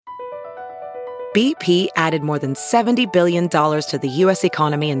BP added more than $70 billion to the U.S.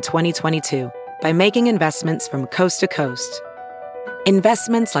 economy in 2022 by making investments from coast to coast.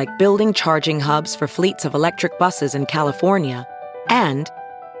 Investments like building charging hubs for fleets of electric buses in California and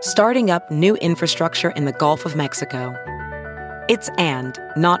starting up new infrastructure in the Gulf of Mexico. It's and,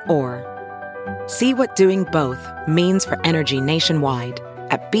 not or. See what doing both means for energy nationwide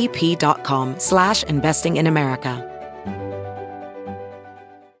at bp.com/investing in America.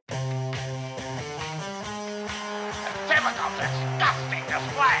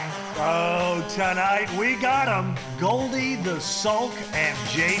 Oh, tonight we got them. Goldie, the Sulk, and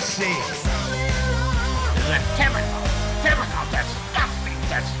JC. The typical disgusting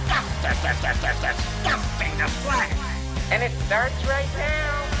display. And it starts right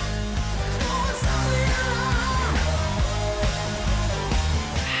now.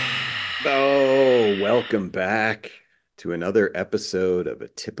 Oh, welcome back to another episode of A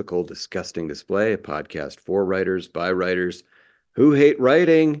Typical Disgusting Display, a podcast for writers by writers who hate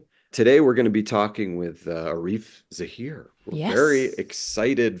writing. Today we're going to be talking with Arif Zahir. We're very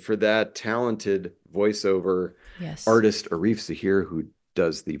excited for that talented voiceover artist, Arif Zahir, who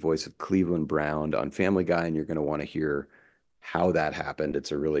does the voice of Cleveland Brown on Family Guy, and you're going to want to hear how that happened.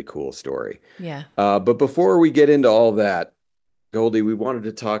 It's a really cool story. Yeah. But before we get into all that, Goldie, we wanted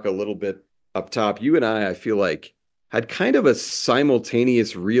to talk a little bit up top. You and I feel like, had kind of a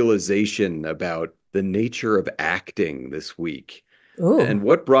simultaneous realization about the nature of acting this week. Ooh. And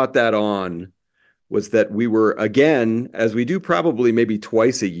what brought that on was that we were, again, as we do probably maybe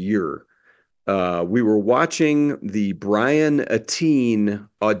twice a year, we were watching the Brian Atteen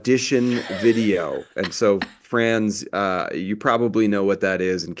audition video. And so, Franz, you probably know what that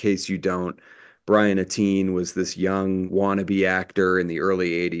is. In case you don't, Brian Atteen was this young wannabe actor in the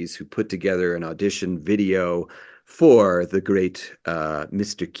early 80s who put together an audition video for the great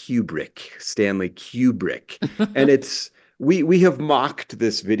Mr. Kubrick, Stanley Kubrick. And we have mocked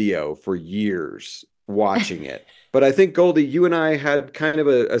this video for years watching it. But I think, Goldie, you and I had kind of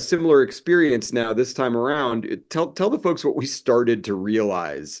a similar experience now this time around. Tell the folks what we started to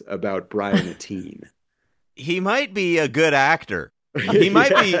realize about Brian Atteen. He might be a good actor. He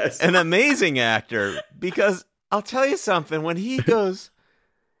might be an amazing actor, because I'll tell you something. When he goes,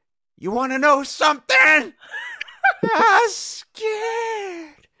 "You want to know something? I'm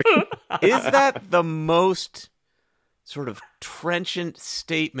scared." Is that the most sort of trenchant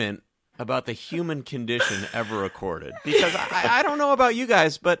statement about the human condition ever recorded? Because I don't know about you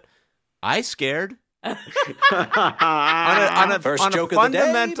guys, but I scared. on a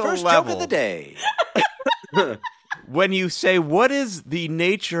fundamental level. Joke of the day. When you say, what is the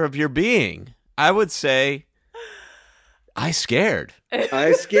nature of your being? I would say, I scared.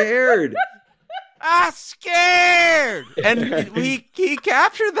 I scared. I scared. And he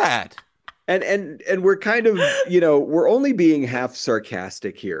captured that. And we're kind of, we're only being half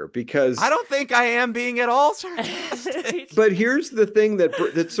sarcastic here, because I don't think I am being at all sarcastic. But here's the thing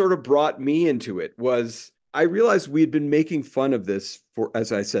that sort of brought me into it was I realized we had been making fun of this for,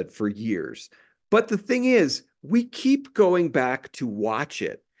 as I said, for years. But the thing is, we keep going back to watch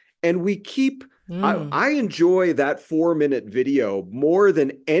it, and we keep, I enjoy that 4-minute video more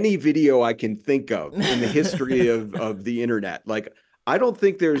than any video I can think of in the history of the internet. Like, I don't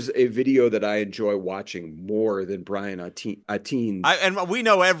think there's a video that I enjoy watching more than Brian Atteen's. And we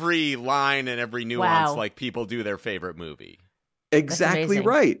know every line and every nuance, like people do their favorite movie. Exactly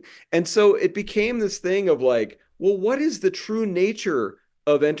right. And so it became this thing of like, well, what is the true nature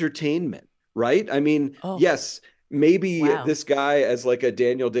of entertainment? Right? I mean, yes, maybe this guy as like a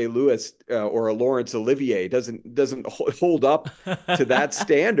Daniel Day-Lewis or a Laurence Olivier doesn't hold up to that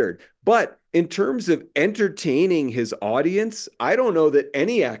standard. But in terms of entertaining his audience, I don't know that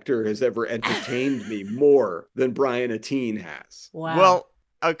any actor has ever entertained me more than Brian Atteen has. Wow. Well,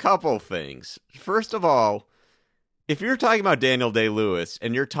 a couple things. First of all, if you're talking about Daniel Day-Lewis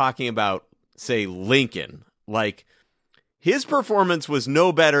and you're talking about, say, Lincoln, like, his performance was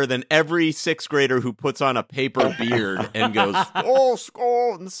no better than every sixth grader who puts on a paper beard and goes,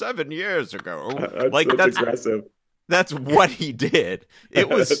 score 7 years ago. That's aggressive. That's what he did. It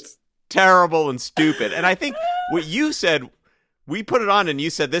was terrible and stupid. And I think what you said, we put it on and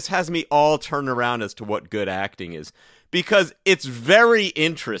you said, this has me all turned around as to what good acting is. Because it's very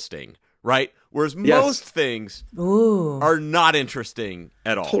interesting, right? Whereas most things are not interesting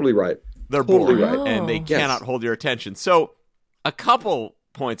at all. Totally right. They're boring, and they cannot hold your attention. So a couple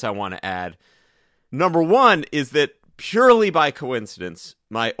points I want to add. Number one is that purely by coincidence,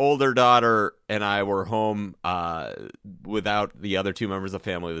 my older daughter and I were home without the other two members of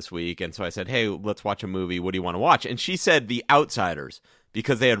the family this week. And so I said, hey, let's watch a movie. What do you want to watch? And she said The Outsiders.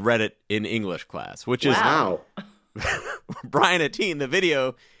 because they had read it in English class, which is Wow. Brian Atteen. The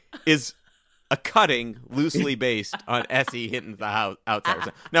video is a cutting loosely based on Essie hitting the house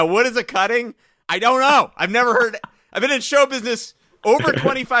outside. Now, what is a cutting? I don't know. I've never heard. I've been in show business over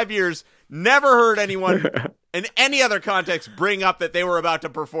 25 years. Never heard anyone in any other context bring up that they were about to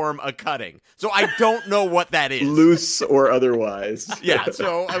perform a cutting. So I don't know what that is. Loose or otherwise. Yeah.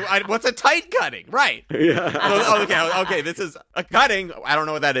 So what's a tight cutting? Right. Yeah. So, okay. This is a cutting. I don't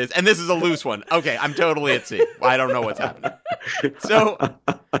know what that is. And this is a loose one. Okay. I'm totally at sea. I don't know what's happening. So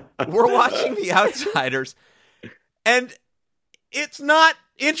we're watching The Outsiders, and it's not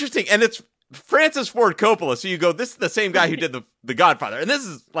interesting. And it's Francis Ford Coppola. So you go, this is the same guy who did the Godfather. And this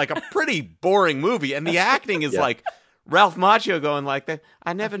is like a pretty boring movie. And the acting is like Ralph Macchio going like that.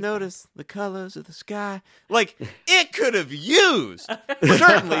 I never noticed the colors of the sky. Like, it could have used,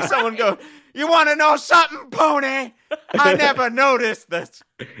 certainly, someone go, you want to know something, pony? I never noticed the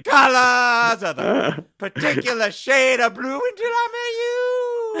colors of the particular shade of blue until I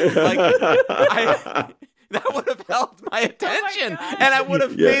met you. Like, that would have held my attention. And I would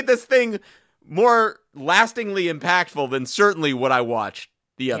have made this thing more lastingly impactful than certainly what I watched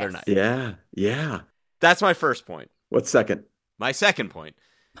the other night. Yeah. Yeah. That's my first point. What's second? My second point.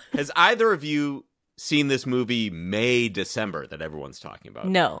 Has either of you seen this movie May, December that everyone's talking about?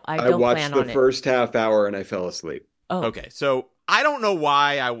 No, I don't watched plan the on it. first half hour and I fell asleep. Oh. Okay, so I don't know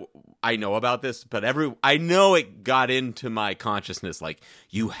why I know about this, but I know it got into my consciousness like,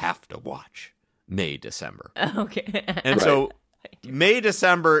 you have to watch May, December. Okay. And so May,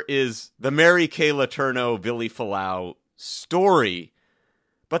 December is the Mary Kay Letourneau, Billy Falau story,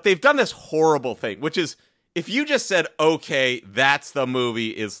 but they've done this horrible thing, which is, if you just said, okay, that's the movie,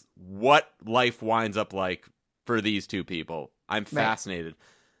 is what life winds up like for these two people, I'm fascinated.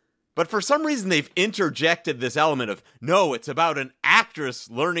 But for some reason, they've interjected this element of, no, it's about an actress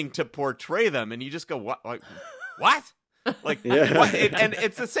learning to portray them. And you just go, what? Like, what? Like, what? And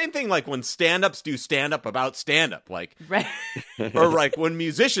it's the same thing like when stand-ups do stand-up about stand-up. Like, or like when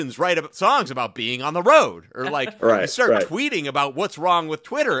musicians write songs about being on the road. Or like you start tweeting about what's wrong with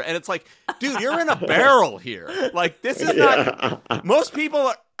Twitter. And it's like, dude, you're in a barrel here. Like, this is not... Most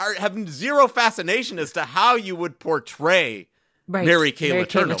people have zero fascination as to how you would portray Mary Kay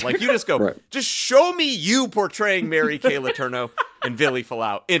Letourneau. Like, you just go, just show me you portraying Mary Kay Letourneau and Billy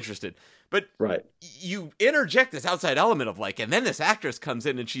Falau. Interested. But you interject this outside element of like, and then this actress comes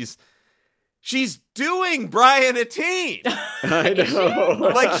in and she's doing Brian Atteen. I know.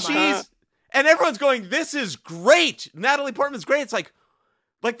 Like, and everyone's going, this is great. Natalie Portman's great. It's like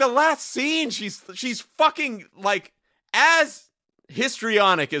the last scene, she's fucking like as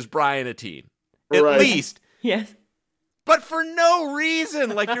histrionic as Brian Atteen. At least. Yes. But for no reason.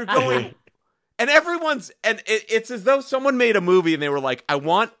 Like, you're going, and it's as though someone made a movie and they were like, I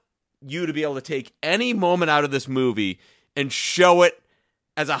want you to be able to take any moment out of this movie and show it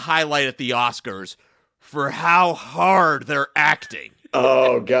as a highlight at the Oscars for how hard they're acting.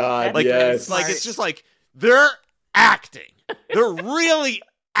 Oh God, like, yes. It's just like, they're acting. They're really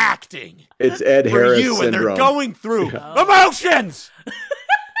acting. It's Ed Harris syndrome. And they're going through emotions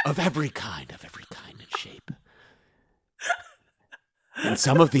of every kind and shape. And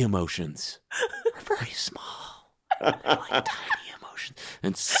some of the emotions are very small. They're like tiny emotions.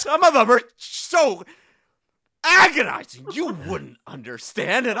 And some of them are so agonizing you wouldn't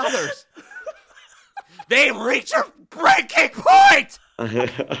understand. And others, they reach a breaking point of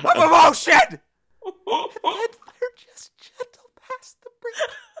emotion. And they're just gentle past the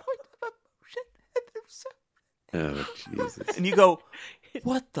breaking point of emotion. And they're so... Oh, Jesus. And you go,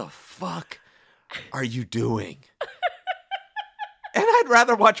 what the fuck are you doing? And I'd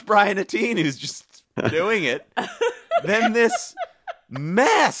rather watch Brian Atteen, who's just doing it, than this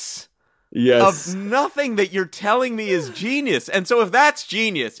mess of nothing that you're telling me is genius. And so if that's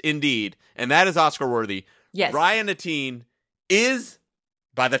genius, indeed, and that is Oscar-worthy, Brian Atteen is,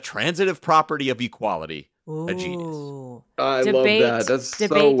 by the transitive property of equality, a genius. I love that. That's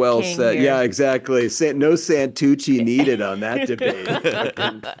so well said. Here. Yeah, exactly. No Santucci needed on that debate.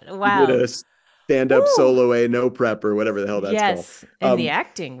 Wow. Stand up solo no prep or whatever the hell that's called. Yes, and the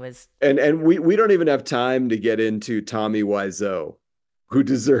acting was. And we don't even have time to get into Tommy Wiseau, who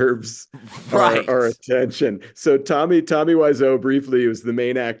deserves our attention. So Tommy Wiseau briefly was the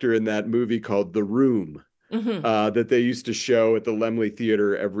main actor in that movie called The Room, that they used to show at the Laemmle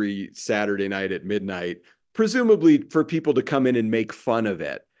Theater every Saturday night at midnight, presumably for people to come in and make fun of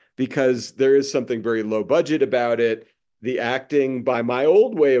it, because there is something very low budget about it. The acting, by my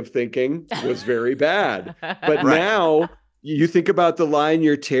old way of thinking, was very bad. But now you think about the line,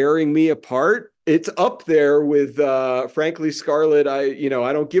 "You're tearing me apart." it's up there with frankly Scarlett. I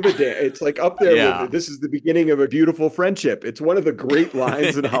don't give a damn. It's like up there with this is the beginning of a beautiful friendship. It's one of the great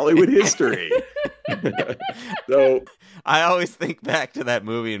lines in Hollywood history. So I always think back to that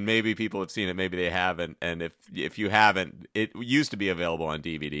movie, and maybe people have seen it, maybe they haven't. And if you haven't, it used to be available on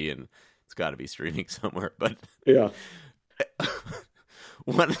DVD, and it's got to be streaming somewhere. But yeah,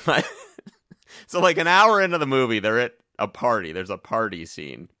 so like an hour into the movie, they're at a party. There's a party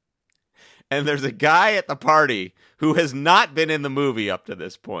scene. And there's a guy at the party who has not been in the movie up to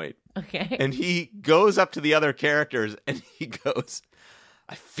this point. Okay. And he goes up to the other characters and he goes,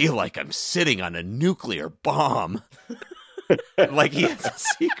 I feel like I'm sitting on a nuclear bomb. Like he has a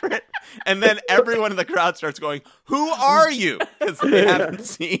secret. And then everyone in the crowd starts going, who are you? Because they haven't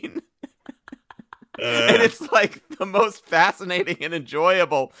seen. And it's like the most fascinating and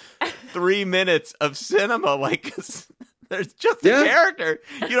enjoyable 3 minutes of cinema. Like, there's just a character.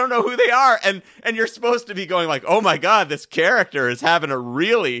 You don't know who they are. And you're supposed to be going like, oh my God, this character is having a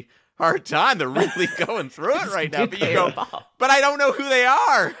really hard time. They're really going through it right now. But you go, but I don't know who they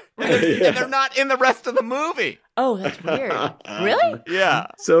are. And they're not in the rest of the movie. Oh, that's weird. Really? Yeah.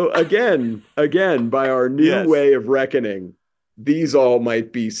 So again, by our new way of reckoning, these all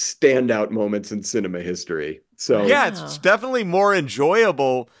might be standout moments in cinema history. So yeah, it's definitely more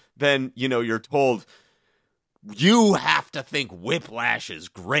enjoyable than, you're told you have to think Whiplash is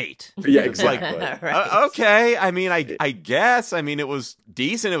great. Yeah, exactly. Right. Okay. I mean, I guess. I mean, it was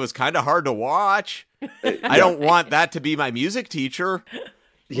decent. It was kind of hard to watch. I don't want that to be my music teacher.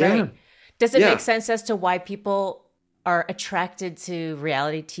 Yeah. Right. Does it make sense as to why people are attracted to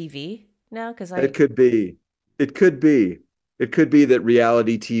reality TV now? It could be. It could be. It could be that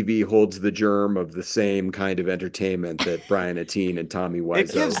reality TV holds the germ of the same kind of entertainment that Brian Atteen and Tommy Wiseau.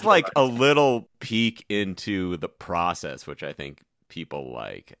 It gives like a little peek into the process, which I think people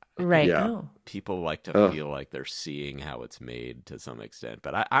like. Right. Yeah. Oh. People like to feel like they're seeing how it's made to some extent.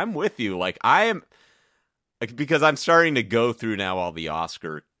 But I'm with you. Like I am, because I'm starting to go through now all the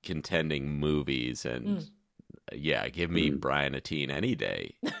Oscar contending movies and give me Brian Atteen any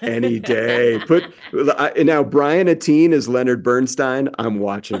day. Any day. Now Brian Atteen is Leonard Bernstein. I'm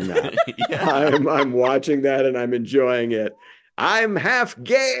watching that. I'm watching that and I'm enjoying it. I'm half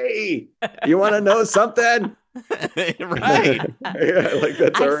gay. You want to know something? Right. Like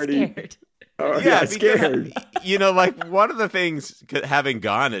that's I'm already scared. Scared. Like one of the things, having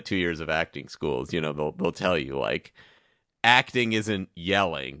gone at 2 years of acting schools, they'll tell you like acting isn't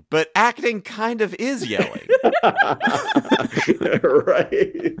yelling, but acting kind of is yelling.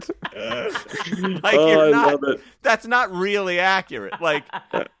 Right. Like you're not. That's not really accurate. Like,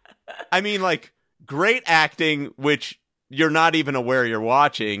 I mean, like great acting, which you're not even aware you're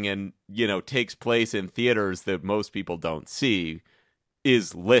watching, and takes place in theaters that most people don't see,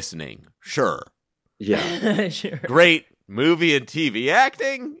 is listening. Sure. Yeah. Sure. Great movie and TV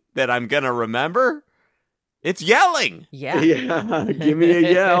acting that I'm gonna remember. It's yelling. Yeah. Give me a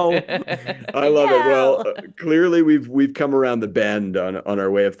yell. I love it. Well, clearly we've come around the bend on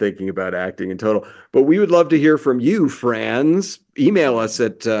our way of thinking about acting in total. But we would love to hear from you, friends. Email us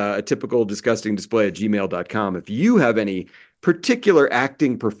at typicaldisgustingdisplay@gmail.com if you have any particular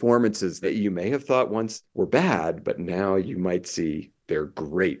acting performances that you may have thought once were bad, but now you might see they're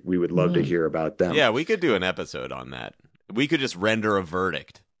great. We would love to hear about them. Yeah, we could do an episode on that. We could just render a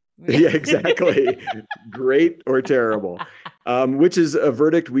verdict. Yeah, exactly. Great or terrible, which is a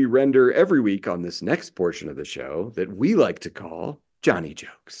verdict we render every week on this next portion of the show that we like to call Johnny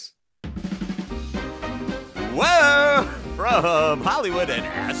Jokes. Whoa! From Hollywood and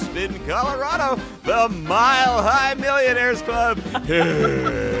Aspen, Colorado, the Mile High Millionaires Club. Here's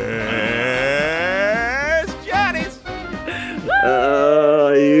Johnny's.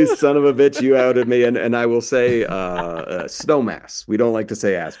 You son of a bitch, you outed me. And I will say snowmass. We don't like to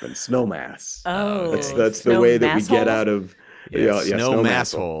say Aspen. Snowmass. Oh. That's the way that we get out of...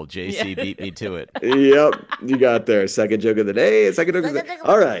 Snowmass hole. JC beat me to it. Yep, you got there. Second joke of the day.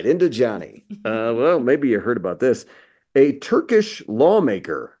 All right, into Johnny. Well, maybe you heard about this. A Turkish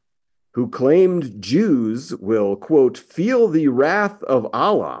lawmaker who claimed Jews will, quote, feel the wrath of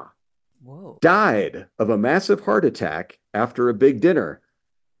Allah, died of a massive heart attack after a big dinner.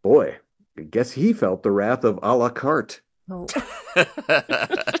 Boy, I guess he felt the wrath of a la carte. Oh.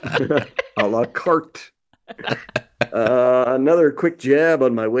 A la carte. Another quick jab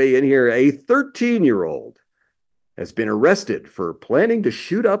on my way in here. A 13-year-old has been arrested for planning to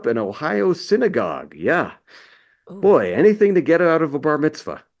shoot up an Ohio synagogue. Yeah. Ooh. Boy, anything to get out of a bar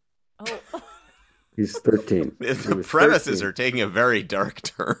mitzvah. Oh. He's 13. The premises are taking a very dark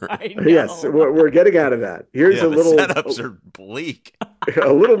turn. I know. Yes, we're getting out of that. Here's a little. The setups are bleak.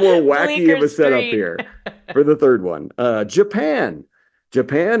 A little more wacky Bleaker of a setup screen. here for the third one. Japan.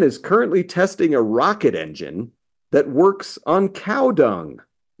 Japan is currently testing a rocket engine that works on cow dung.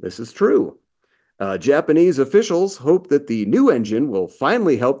 This is true. Japanese officials hope that the new engine will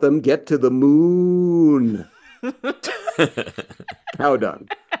finally help them get to the moon. Cow dung.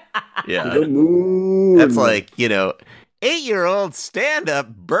 Yeah. The moon. That's like, 8-year-old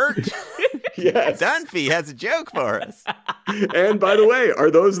stand-up Bert Yes. Dunphy has a joke for us. And by the way, are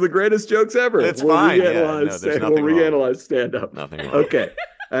those the greatest jokes ever? It's fine. Yeah, Reanalyze, there's we'll nothing wrong. reanalyze stand-up. Nothing wrong. Okay.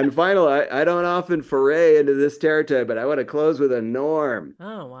 And finally, I don't often foray into this territory, but I want to close with a norm.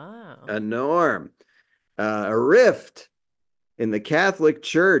 Oh, wow. A norm. A rift in the Catholic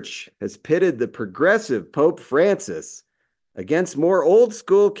Church has pitted the progressive Pope Francis against more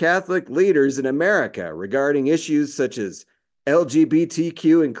old-school Catholic leaders in America regarding issues such as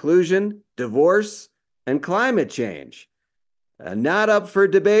LGBTQ inclusion, divorce, and climate change. Not up for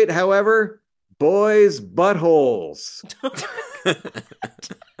debate, however, boys' buttholes.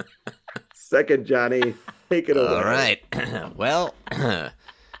 Second, Johnny, take it away. All right. Well,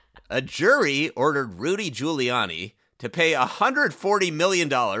 a jury ordered Rudy Giuliani to pay $140 million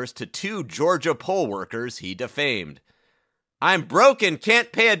to 2 Georgia poll workers he defamed. "I'm broke and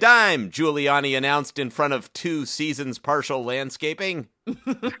can't pay a dime," Giuliani announced in front of 2 Seasons Partial Landscaping. 2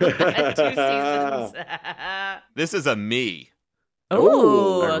 seasons. This is a me.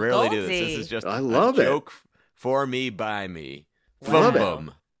 Ooh, I a really do this. Goldie. This is just I a love it. joke for me by me. Wow.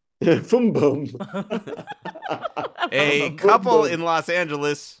 Boom. Boom, boom. A couple in Los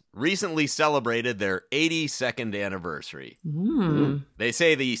Angeles recently celebrated their 82nd anniversary. They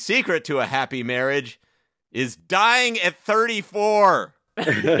say the secret to a happy marriage is dying at 34.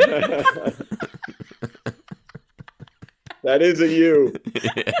 That is a you.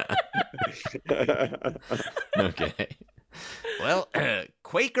 Okay. Well,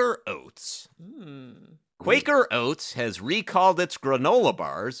 Quaker Oats. Quaker Oats has recalled its granola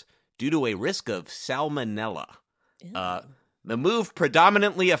bars due to a risk of salmonella. The move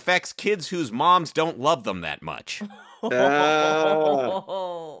predominantly affects kids whose moms don't love them that much. I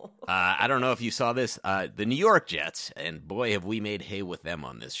don't know if you saw this. The New York Jets, and boy, have we made hay with them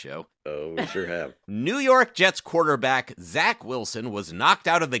on this show. Oh, we sure have. New York Jets quarterback Zach Wilson was knocked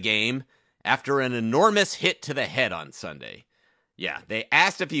out of the game after an enormous hit to the head on Sunday. Yeah, they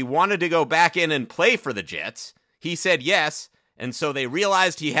asked if he wanted to go back in and play for the Jets. He said yes, and so they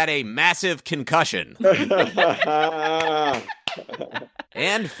realized he had a massive concussion.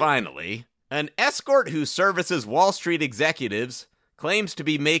 And finally, an escort who services Wall Street executives claims to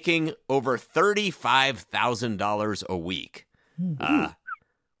be making over $35,000 a week.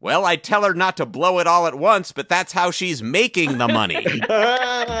 Well, I tell her not to blow it all at once, but that's how she's making the money.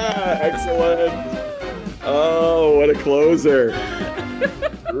 Excellent. Oh, what a closer.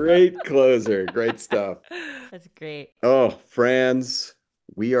 Great closer. Great stuff. That's great. Oh, friends,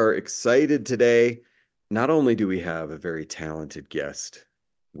 we are excited today. Not only do we have a very talented guest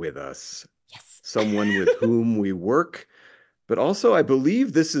with us, someone with whom we work, but also I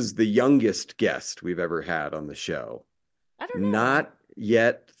believe this is the youngest guest we've ever had on the show. I don't know. Not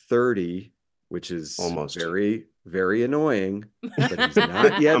yet 30, which is almost very, very annoying, but he's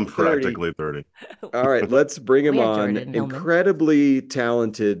not yet I'm 30. practically 30. All right, let's bring him We have on. Jordan Hillman. Incredibly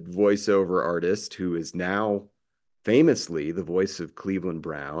talented voiceover artist who is now famously the voice of Cleveland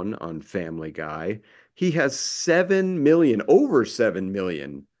Brown on Family Guy. He has over 7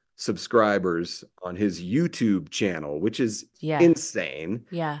 million subscribers on his YouTube channel, which is insane.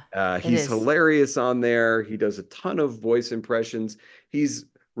 Yeah. He's hilarious on there. He does a ton of voice impressions. He's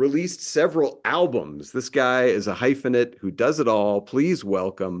released several albums. This guy is a hyphenate who does it all. Please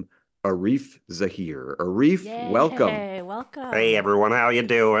welcome Arif Zahir. Arif, welcome. Welcome. Hey everyone, how you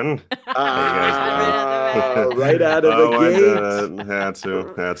doing? Right out of the gate. Had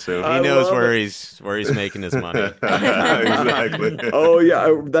to. He knows where he's making his money. Exactly. Oh yeah,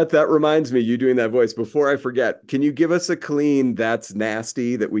 that reminds me. You doing that voice. Before I forget, can you give us a clean "That's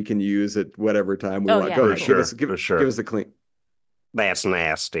nasty" that we can use at whatever time we want? Yeah, Go ahead. sure, Give sure. us a clean. That's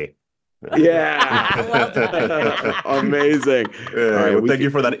nasty. Yeah. Well done. Amazing. Yeah, All right, well, thank you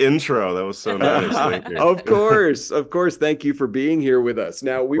for that intro. That was so nice. Thank you. Of course. Thank you for being here with us.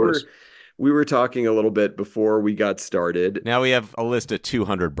 Now we we were talking a little bit before we got started. Now we have a list of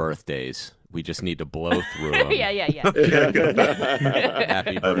 200 birthdays. We just need to blow through them. Yeah. Happy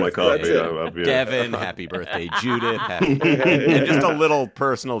I have my birthday, coffee. Devin. Happy birthday, Judith. And just a little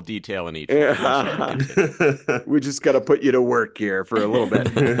personal detail in each one. We just got to put you to work here for a little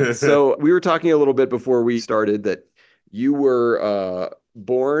bit. So we were talking a little bit before we started that you were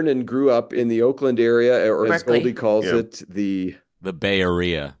born and grew up in the Oakland area, or as Berkeley. Goldie calls it, the Bay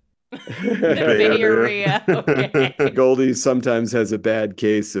Area. The Bay Area. Okay. Goldie sometimes has a bad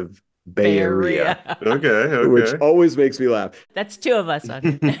case of Bay Area, Okay. which always makes me laugh. That's two of us.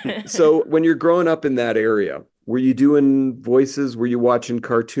 So when you're growing up in that area, were you doing voices? Were you watching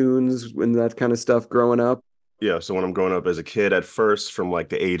cartoons and that kind of stuff growing up? Yeah, so when I'm growing up as a kid, at first from like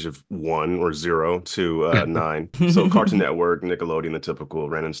the age of 1 or 0 to 9. So Cartoon Network, Nickelodeon, the typical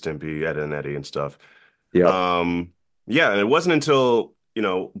Ren and Stimpy, Ed and Eddie and stuff. Yeah. Yeah, and it wasn't until,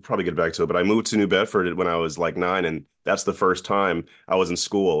 we'll probably get back to it, but I moved to New Bedford when I was like 9, and that's the first time I was in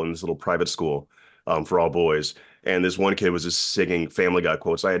school, in this little private school for all boys. And this one kid was just singing Family Guy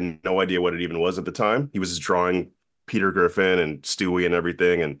quotes. I had no idea what it even was at the time. He was just drawing Peter Griffin and Stewie and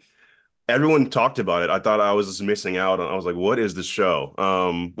everything, and everyone talked about it. I thought I was just missing out. I was like, what is this show?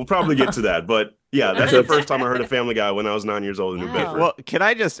 We'll probably get to that. But yeah, that's the first time I heard of Family Guy when I was 9 years old in New Bedford. Well, can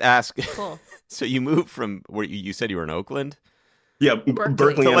I just ask? Cool. So you moved from where you said you were in Oakland? Yeah, Berkeley.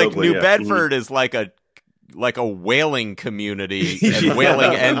 Berkeley So and like Oakland, New yeah. Bedford is like a whaling community, and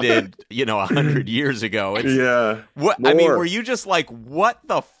whaling ended, 100 years ago. It's, Yeah. What I mean, were you just like, what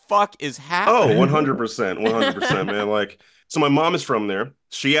the fuck is Oh, happening? 100%. 100%, man. Like, so my mom is from there.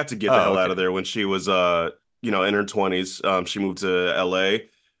 She had to get the hell out of there when she was, in her 20s. She moved to LA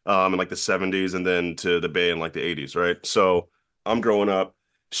in like the 70s and then to the Bay in like the 80s, right? So I'm growing up.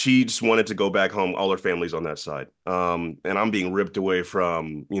 She just wanted to go back home. All her family's on that side. And I'm being ripped away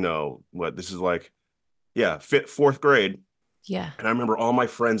from, this is like, fourth grade. Yeah. And I remember all my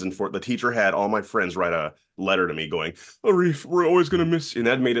friends the teacher had all my friends write a letter to me going, Arif, we're always going to miss you. And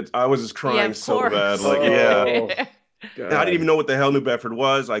that made it, I was just crying so course. bad. Like, Oh, And I didn't even know what the hell New Bedford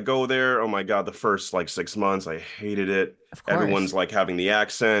was. I go there. Oh my God, the first like 6 months, I hated it. Of course. Everyone's like having the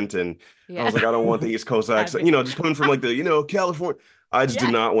accent. And Yeah. I was like, I don't want the East Coast accent. Just coming from like the, California. I just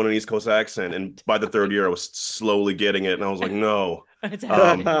did not want an East Coast accent. And by the third year, I was slowly getting it. And I was like, no. It's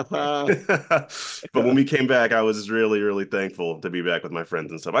But when we came back, I was just really, really thankful to be back with my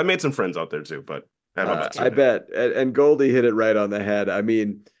friends and stuff. I made some friends out there too, but I bet. And Goldie hit it right on the head. I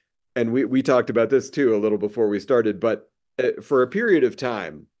mean, and we talked about this too a little before we started, but for a period of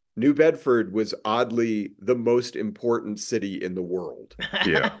time, New Bedford was oddly the most important city in the world.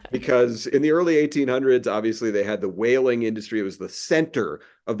 Yeah. Because in the early 1800s, obviously they had the whaling industry. It was the center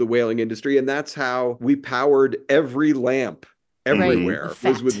of the whaling industry. And that's how we powered every lamp everywhere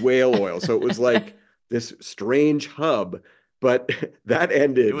was with whale oil. So it was like this strange hub. But that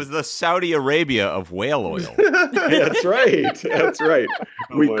ended. It was the Saudi Arabia of whale oil. That's right. That's right.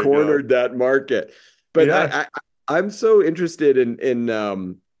 We cornered that market. But I'm so interested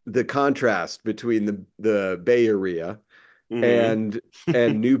in the contrast between the Bay Area and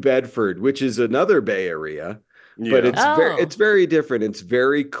New Bedford, which is another Bay Area, but it's very different. It's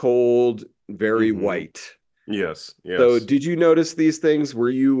very cold, very white. Yes. So did you notice these things? Were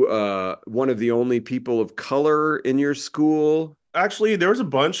you one of the only people of color in your school? Actually, there was a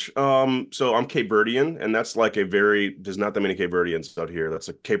bunch. So I'm Cape Verdean, and that's like there's not that many Cape Verdeans out here. That's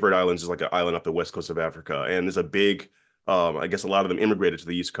Cape Verde Islands is like an island off the west coast of Africa. And there's a big, I guess a lot of them immigrated to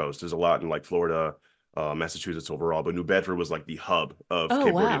the East Coast. There's a lot in like Florida, Massachusetts overall, but New Bedford was like the hub of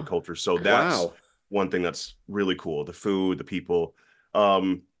Cape Verdean culture. So that's one thing that's really cool. The food, the people.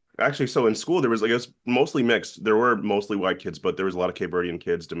 Actually, so in school, there was, I guess, mostly mixed. There were mostly white kids, but there was a lot of Cape Verdean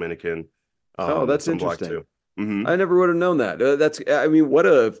kids, Dominican. That's some interesting. Black too. I never would have known that. What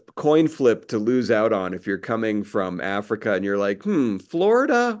a coin flip to lose out on if you're coming from Africa and you're like,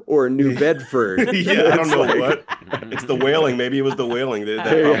 Florida or New Bedford? I don't know what. It's the whaling. Maybe it was the whaling.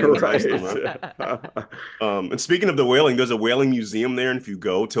 And speaking of the whaling, there's a whaling museum there. And if you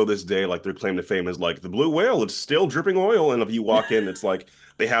go till this day, like their claim to fame is like the blue whale, it's still dripping oil. And if you walk in, it's like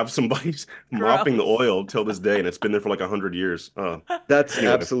they have somebody mopping the oil till this day. And it's been there for like 100 years. That's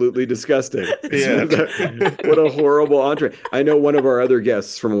absolutely disgusting. Yeah. What a horrible entree. I know one of our other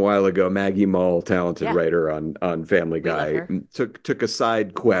guests from a while ago, Maggie Mull, talented writer on Family Guy, took a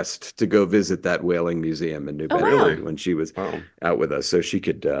side quest to go visit that whaling museum in New Bedford when she was out with us. So she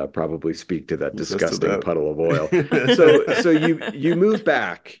could probably speak to that disgusting puddle of oil. So you moved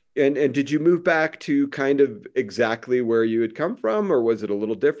back. And did you move back to kind of exactly where you had come from, or was it a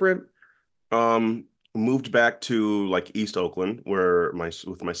little different? moved back to like East Oakland, where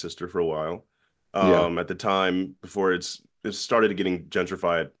with my sister for a while. Yeah. At the time before it started getting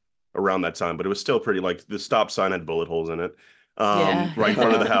gentrified around that time, but it was still pretty like the stop sign had bullet holes in it, Yeah. right in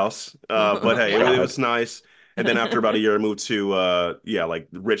front of the house. But hey, it was nice. And then after about a year, I moved to like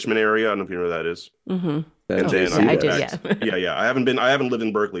the Richmond area. I don't know if you know where that is. Mm-hmm. And Oh, then yeah, I I moved do, back. yeah. Yeah. I haven't lived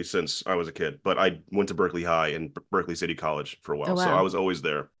in Berkeley since I was a kid, but I went to Berkeley High and Berkeley City College for a while, Oh, so wow. I was always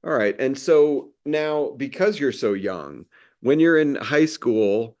there. All right. And so now, because you're so young, when you're in high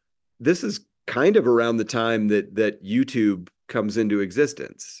school, this is kind of around the time that YouTube comes into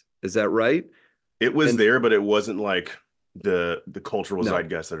existence. Is that right? It was And- there, but it wasn't like the cultural No.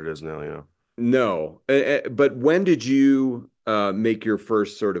 zeitgeist that it is now. No. But when did you make your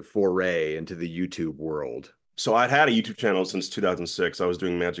first sort of foray into the YouTube world? So I'd had a YouTube channel since 2006. I was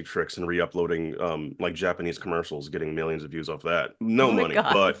doing magic tricks and re-uploading like Japanese commercials, getting millions of views off that. No Oh my money,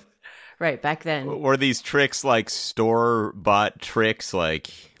 God. but Right, back then. Were these tricks like store-bought tricks, like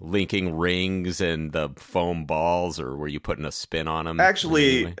linking rings and the foam balls, or were you putting a spin on them?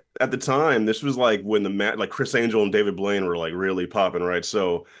 actually at the time, this was like when like Chris Angel and David Blaine were like really popping, right?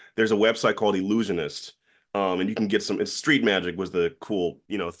 So there's a website called Illusionist. And you can get it's street magic was the cool,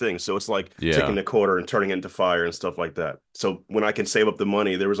 thing. So it's like taking a quarter and turning it into fire and stuff like that. So when I can save up the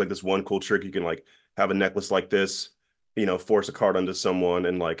money, there was like this one cool trick. You can like have a necklace like this, force a card onto someone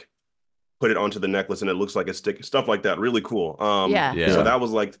and like put it onto the necklace and it looks like a stick, stuff like that. Really cool. Yeah. So that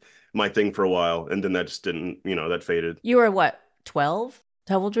was like my thing for a while. And then that just didn't, that faded. You were what, 12?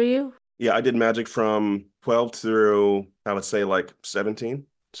 How old were you? Yeah, I did magic from 12 through, I would say like 17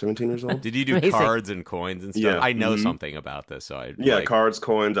 years old. Did you do Amazing. cards and coins and stuff? Yeah. I know Mhm. something about this. So Cards,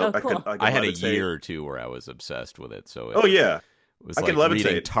 coins. Oh, cool. I had a levitate. year or two where I was obsessed with it. So Oh yeah. it was I like could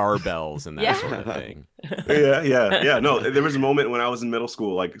reading levitate. tar bells and that Yeah. sort of thing. Yeah. No, there was a moment when I was in middle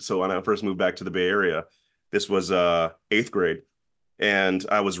school, like, so when I first moved back to the Bay Area, this was 8th grade, and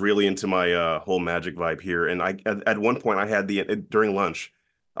I was really into my whole magic vibe here. And at one point I had during lunch,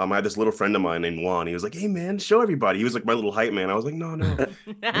 I had this little friend of mine named Juan. He was like, "Hey man, show everybody." He was like my little hype man. I was like, "No." He was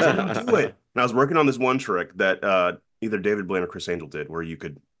like, "No, do it." And I was working on this one trick that either David Blaine or Chris Angel did, where you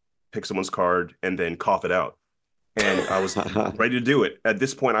could pick someone's card and then cough it out. And I was ready to do it. At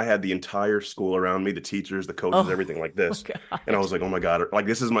this point, I had the entire school around me, the teachers, the coaches, Oh, everything like this. God. And I was like, oh my God, like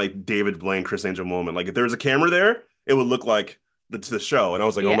this is my David Blaine, Chris Angel moment. Like if there was a camera there, it would look like the show. And I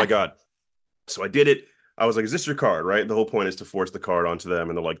was like, oh Yeah. my God. So I did it. I was like, is this your card, right? The whole point is to force the card onto them.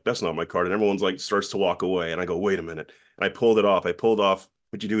 And they're like, that's not my card. And everyone's like, starts to walk away. And I go, wait a minute. And I pulled it off.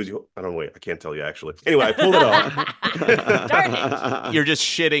 What you do is I don't wait. I can't tell you actually. Anyway, I pulled it off. Darn it. You're just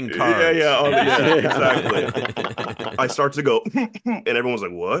shitting cards. Yeah, exactly. I start to go, and everyone's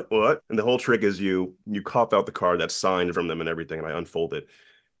like, what? And the whole trick is you cough out the card that's signed from them and everything, and I unfold it.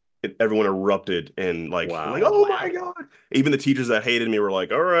 Everyone erupted and like, Wow. like, oh my God. Even the teachers that hated me were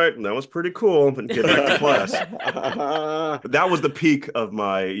like, all right, that was pretty cool. But get back to class. That was the peak of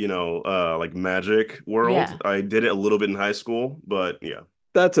my, like magic world. Yeah. I did it a little bit in high school, but yeah.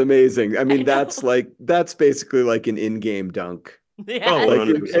 That's amazing. I mean, I know. that's basically like an in-game dunk. Yeah. Oh, Like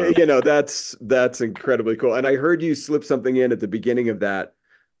 100%. that's incredibly cool. And I heard you slip something in at the beginning of that,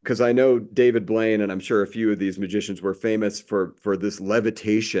 because I know David Blaine and I'm sure a few of these magicians were famous for this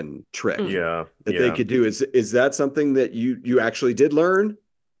levitation trick Yeah. that they could do. Is that something that you actually did learn?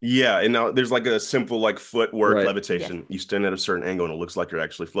 Yeah, and now there's like a simple like footwork Right. levitation. Yeah. You stand at a certain angle and it looks like you're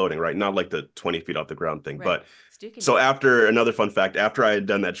actually floating, right? Not like the 20 feet off the ground thing. Right. But Stu can so do it. after another fun fact, after I had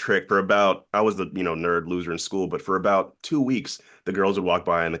done that trick for about, I was the nerd loser in school, but for about 2 weeks, the girls would walk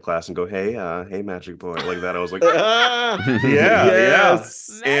by in the class and go, hey magic boy, like that. I was like, yeah.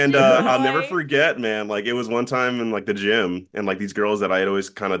 Yes. And Magic I'll never boy. forget, man. Like it was one time in like the gym, and like these girls that I had always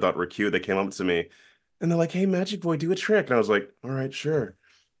kind of thought were cute, they came up to me, and they're like, "Hey, Magic Boy, do a trick." And I was like, "All right, sure."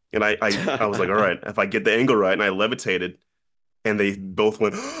 And I was like, "All right, if I get the angle right," and I levitated, and they both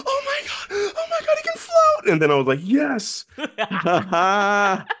went, "Oh my God, he can float!" And then I was like, "Yes."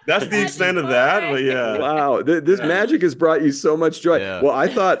 That's the extent of that, but yeah. Wow. This magic has brought you so much joy. Yeah. Well, I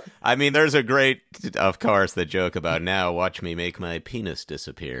thought, I mean, there's a great, of course, the joke about now, watch me make my penis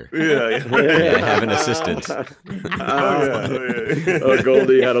disappear. Yeah. I have an assistant. oh,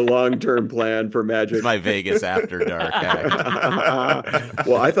 Goldie had a long-term plan for magic. It's my Vegas After Dark act.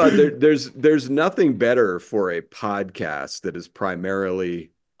 Well, I thought there's nothing better for a podcast that is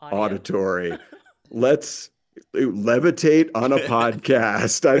primarily auditory. Let's levitate on a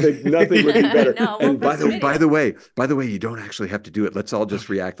podcast. I think nothing would be better. No, and well, by the way, you don't actually have to do it. Let's all just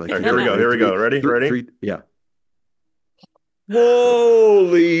react like All right, here we go. Ready? Three, yeah. Holy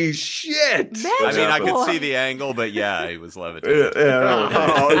Holy shit! I mean, I could see the angle, but yeah, he was levitating.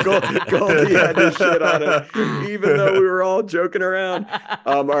 Yeah, Goldie had this shit on it, even though we were all joking around.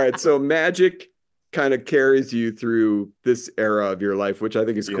 All right, so magic kind of carries you through this era of your life, which I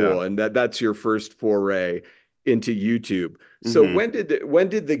think is cool, and that's your first foray into YouTube. So when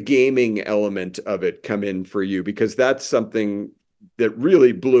did the gaming element of it come in for you? Because that's something that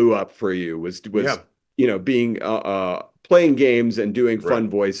really blew up for you was being playing games and doing fun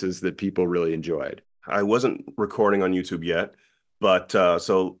voices that people really enjoyed. I wasn't recording on YouTube yet, but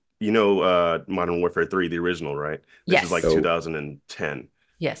so Modern Warfare 3, the original, right? This is like 2010.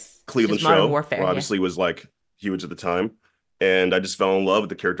 Yes. Cleveland show Warfare, obviously was like huge at the time. And I just fell in love with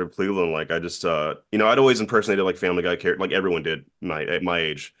the character of Cleveland. Like I just, I'd always impersonated like Family Guy character, like everyone did at my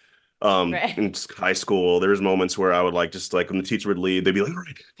age. In high school, there was moments where I would like just like when the teacher would leave, they'd be like, "All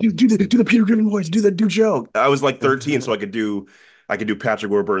right, you do the Peter Griffin voice, do Joe." I was like 13, so I could do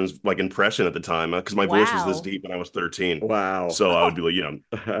Patrick Warburton's like impression at the time because my voice was this deep when I was 13. Wow. So I would be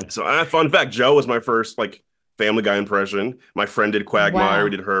like, So fun fact, Joe was my first like Family Guy impression. My friend did Quagmire, we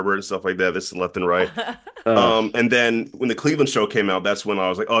did Herbert and stuff like that. This is left and right. And then when the Cleveland show came out, that's when I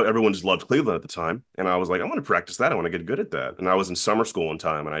was like, oh, everyone just loved Cleveland at the time. And I was like, I want to practice that. I want to get good at that. And I was in summer school one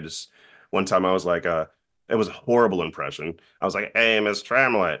time I was like, it was a horrible impression. I was like, "Hey, Miss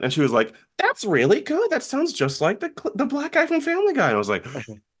Tramlet." And she was like, "That's really good. That sounds just like the black guy from Family Guy." And I was like,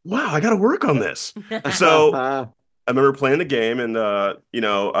 wow, I got to work on this. So I remember playing the game and,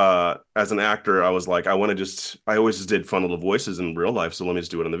 as an actor, I was like, I always just did fun little voices in real life. So let me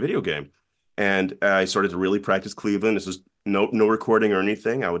just do it on the video game. And I started to really practice Cleveland. This was no recording or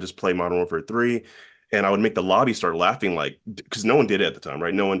anything. I would just play Modern Warfare 3 and I would make the lobby start laughing because no one did it at the time,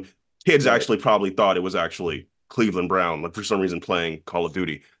 right? Kids actually probably thought it was actually Cleveland Brown, like for some reason playing Call of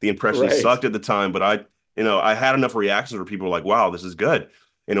Duty. The impression sucked at the time, but I had enough reactions where people were like, wow, this is good.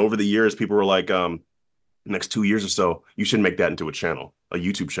 And over the years, people were like, next 2 years or so, you should make that into a channel, a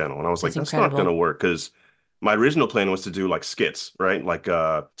YouTube channel. And I was like, that's not going to work because my original plan was to do like skits, right? Like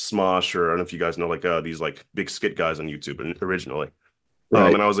Smosh, or I don't know if you guys know, like these like big skit guys on YouTube originally.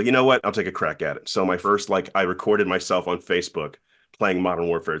 And I was like, you know what? I'll take a crack at it. So my first, I recorded myself on Facebook playing Modern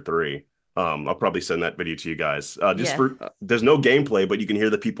Warfare 3. I'll probably send that video to you guys. There's no gameplay, but you can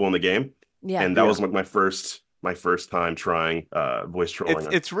hear the people in the game. Yeah. And that was like my first time trying voice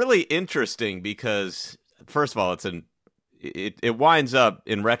trolling. It's really interesting because first of all, it winds up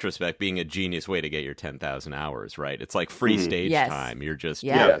in retrospect being a genius way to get your 10,000 hours, right? It's like free stage time. You're just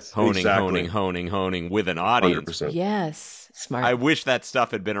honing with an audience. 100%. Yes. Smart. I wish that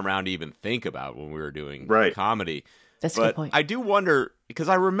stuff had been around to even think about when we were doing comedy. That's a good point. I do wonder, because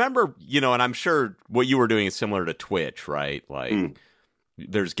I remember, and I'm sure what you were doing is similar to Twitch, right? Like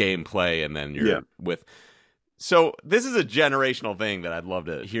there's gameplay and then you're with... So this is a generational thing that I'd love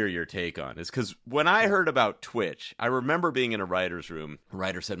to hear your take on, is because when I heard about Twitch, I remember being in a writer's room. A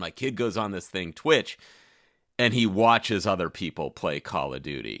writer said, my kid goes on this thing, Twitch, and he watches other people play Call of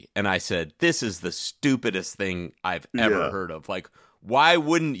Duty. And I said, this is the stupidest thing I've ever heard of. Like, why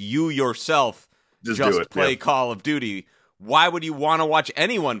wouldn't you yourself just play Call of Duty? Why would you want to watch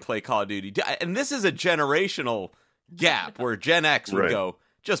anyone play Call of Duty? And this is a generational gap where Gen X would go,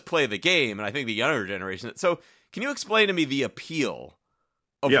 just play the game. And I think the younger generation. So can you explain to me the appeal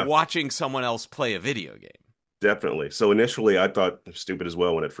of watching someone else play a video game? Definitely. So initially I thought it was stupid as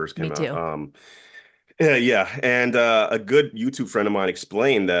well when it first came out. Me too. And a good YouTube friend of mine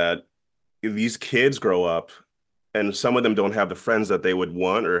explained that these kids grow up and some of them don't have the friends that they would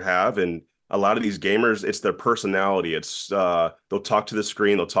want or have. And a lot of these gamers, it's their personality. It's they'll talk to the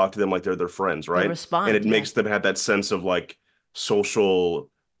screen, they'll talk to them like they're their friends, right? Respond, and it makes them have that sense of like social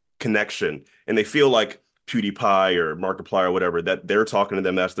connection. And they feel like PewDiePie or Markiplier or whatever, that they're talking to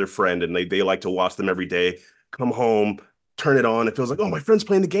them, that's their friend, and they like to watch them every day, come home, turn it on, it feels like, oh, my friend's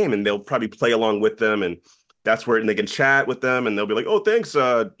playing the game, and they'll probably play along with them, and that's where, and they can chat with them, and they'll be like, oh, thanks,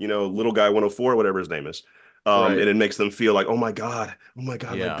 little guy 104, whatever his name is. And it makes them feel like, oh my God, my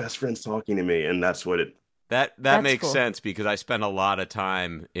best friend's talking to me. And that's what that makes sense, because I spent a lot of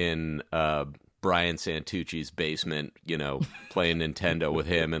time in Brian Santucci's basement, playing Nintendo with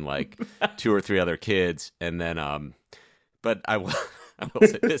him and like 2 or 3 other kids. And then, but I will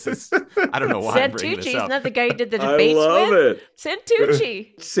say this is, I don't know why I'm bringing this up. Santucci's not the guy who did the debates with? I love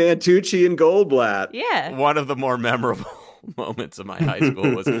it. Santucci and Goldblatt. Yeah. One of the more memorable moments of my high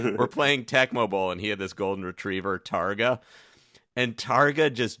school was we're playing Tecmo Bowl and he had this golden retriever, Targa. And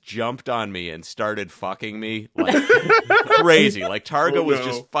Targa just jumped on me and started fucking me like crazy. Like Targa was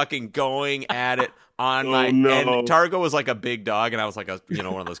just fucking going at it on Oh, my no. and Targo was like a big dog, and I was like one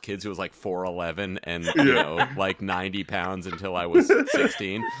of those kids who was like 4'11" and like 90 pounds until I was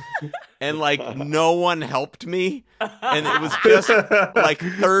 16. And like no one helped me, and it was just like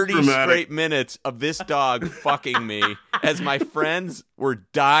 30 Dramatic. straight minutes of this dog fucking me as my friends were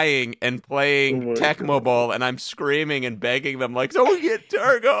dying and playing Tecmo Bowl, and I'm screaming and begging them like, "Someone get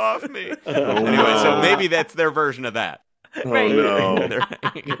Targo off me!" Anyway, so maybe that's their version of that. Oh Right.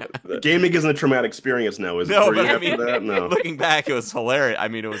 no! Gaming isn't a traumatic experience now, is it? No, for you but I after mean, that? No. looking back, it was hilarious. I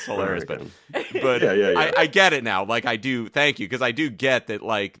mean, it was hilarious, Okay. but Yeah. I get it now. Like, I do, thank you, because I do get that,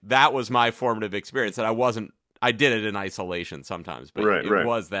 like, that was my formative experience, that I did it in isolation sometimes, but it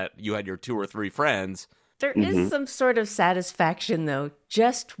was that you had your 2 or 3 friends. There is some sort of satisfaction, though,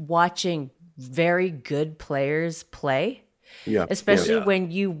 just watching very good players play. Yeah. Especially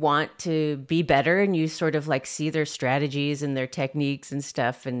when you want to be better and you sort of like see their strategies and their techniques and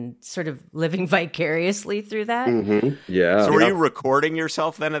stuff and sort of living vicariously through that. Mm-hmm. Yeah. So were you recording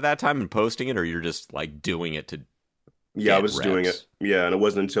yourself then at that time and posting it, or you're just like doing it to Yeah, I get was reps? doing it. Yeah, and it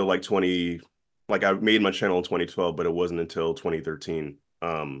wasn't until like I made my channel in 2012, but it wasn't until 2013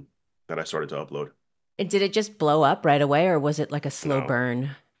 that I started to upload. And did it just blow up right away, or was it like a slow No.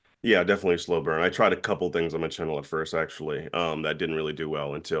 burn? Yeah, definitely a slow burn. I tried a couple things on my channel at first, actually, that didn't really do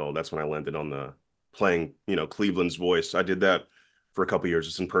well until that's when I landed on the playing, Cleveland's voice. I did that for a couple years,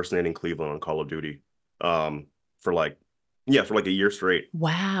 just impersonating Cleveland on Call of Duty, for like a year straight.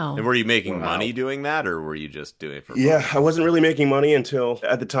 Wow. And were you making money doing that, or were you just doing it for fun? Yeah, I wasn't really making money until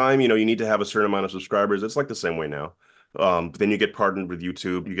at the time, you need to have a certain amount of subscribers. It's like the same way now. But then you get partnered with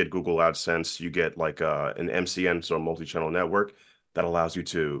YouTube, you get Google AdSense, you get like an MCN, so a multi-channel network that allows you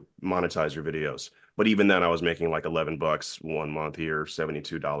to monetize your videos. But even then, I was making like $11 1 month here,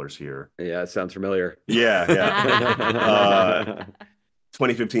 $72 here. Yeah, it sounds familiar. Yeah.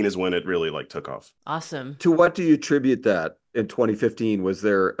 2015 is when it really like took off. Awesome. To what do you attribute that in 2015? Was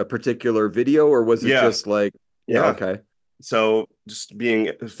there a particular video, or was it just like, okay. So just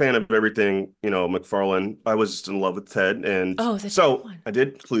being a fan of everything, McFarlane, I was just in love with Ted. And so I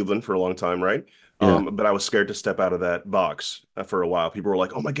did Cleveland for a long time, right? Yeah. But I was scared to step out of that box for a while. People were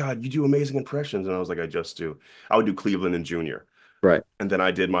like, "Oh my God, you do amazing impressions." And I was like, I would do Cleveland and Junior. Right. And then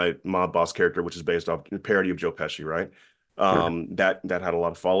I did my mob boss character, which is based off a parody of Joe Pesci, right? That had a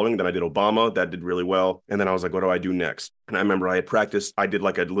lot of following. Then I did Obama. That did really well. And then I was like, what do I do next? And I remember I had practiced. I did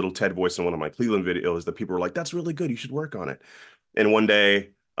like a little Ted voice in one of my Cleveland videos that people were like, that's really good. You should work on it. And one day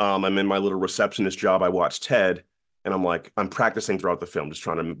I'm in my little receptionist job. I watched Ted. And I'm practicing throughout the film, just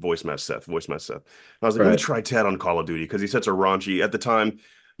trying to voice my Seth. And I was like, let me try Ted on Call of Duty, because he's such a raunchy. At the time,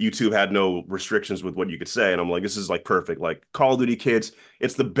 YouTube had no restrictions with what you could say. And I'm like, this is like perfect. Like Call of Duty kids,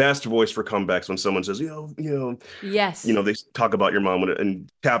 it's the best voice for comebacks when someone says, Yes. They talk about your mom and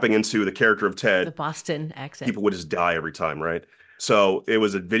tapping into the character of Ted. The Boston accent. People would just die every time, right? So it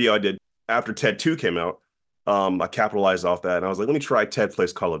was a video I did after Ted 2 came out. I capitalized off that, and I was like, let me try Ted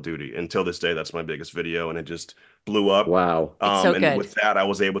Plays Call of Duty. Until this day, that's my biggest video, and it just blew up. Wow. It's so and good. with that, I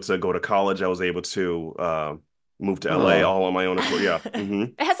was able to go to college. I was able to move to LA all on my own. Yeah. Mm-hmm.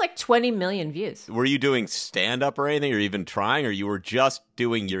 It has like 20 million views. Were you doing stand-up or anything, or even trying, or you were just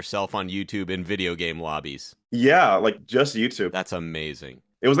doing yourself on YouTube in video game lobbies? Yeah, like just YouTube. That's amazing.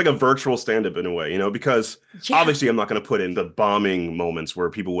 It was like a virtual stand-up in a way, because obviously I'm not going to put in the bombing moments where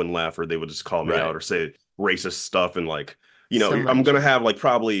people wouldn't laugh or they would just call me out or say racist stuff. And like, I'm going to have like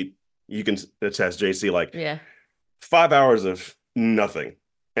probably, you can attest, JC, like 5 hours of nothing.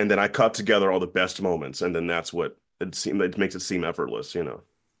 And then I cut together all the best moments. And then that's what it makes it seem effortless, Yeah.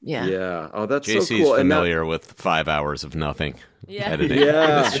 Yeah. Oh, that's JC's so cool. familiar with 5 hours of nothing. Yeah. Editing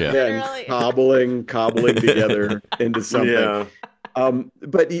Yeah. this show. And cobbling together into something. Yeah.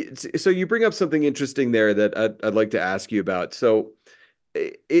 But so you bring up something interesting there that I'd like to ask you about. So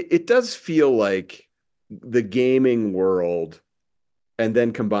it does feel like the gaming world, and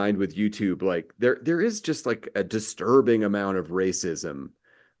then combined with YouTube, like there is just like a disturbing amount of racism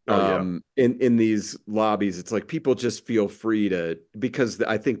in these lobbies. It's like people just feel free to, because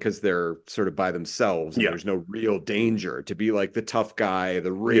they're sort of by themselves and there's no real danger to be like the tough guy, the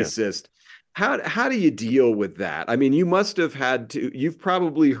racist. How do you deal with that? I mean, you must have you've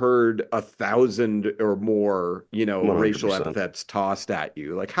probably heard 1,000 or more, 100%. Racial epithets tossed at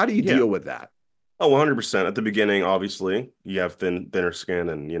you. Like, how do you deal with that? Oh, 100%. At the beginning, obviously, you have thinner skin,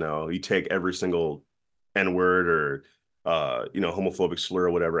 and, you take every single N-word or, homophobic slur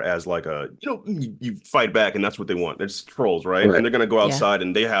or whatever as like you fight back, and that's what they want. It's trolls, right? And they're going to go outside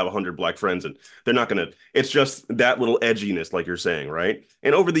and they have 100 black friends, and they're not going to, it's just that little edginess, like you're saying, right?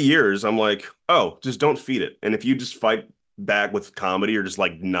 And over the years, I'm like, oh, just don't feed it. And if you just fight back with comedy or just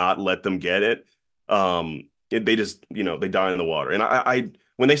like not let them get it, They just, they die in the water. And I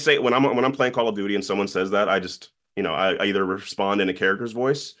when they say when I'm playing Call of Duty and someone says that, I just, I either respond in a character's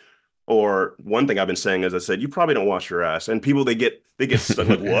voice, or one thing I've been saying is I said, you probably don't wash your ass. And people, they get stuck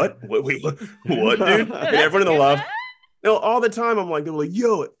like, what? Wait, what, dude? And everyone in the lab, all the time I'm like, they're like,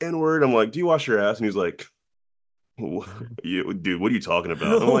 yo, N-word. I'm like, do you wash your ass? And he's like, dude, what are you talking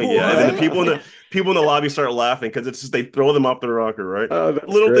about? I'm like, yeah. And then the people in the lobby start laughing because it's just they throw them off the rocker, right? Oh,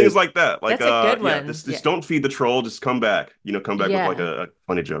 little great. things like that. Like, that's a good one. Just don't feed the troll. Just come back. Come back with like a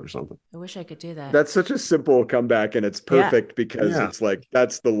funny joke or something. I wish I could do that. That's such a simple comeback, and it's perfect because it's like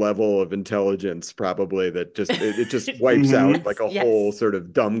that's the level of intelligence probably that just it just wipes out like a whole sort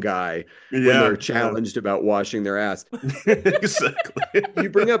of dumb guy when they're challenged about washing their ass. Exactly. You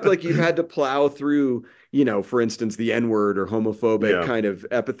bring up like you've had to plow through, for instance, the N-word or homophobic kind of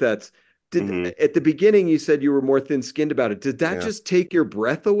epithets. At the beginning, you said you were more thin-skinned about it. Did that just take your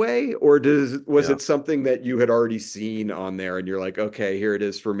breath away, or was it something that you had already seen on there and you're like, okay, here it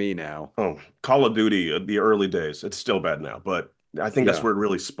is for me now? Oh, Call of Duty, the early days. It's still bad now, but I think that's where it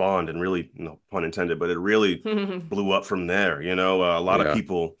really spawned and really, no pun intended, but it really blew up from there. A lot of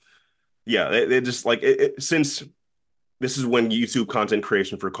people, they just like it since. This is when YouTube content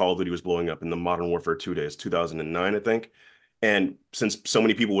creation for Call of Duty was blowing up in the Modern Warfare 2 days, 2009, I think. And since so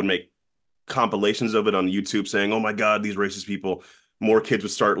many people would make compilations of it on YouTube saying, oh my God, these racist people, more kids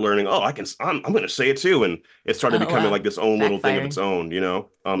would start learning, I'm going to say it too. And it started becoming like this own little thing of its own,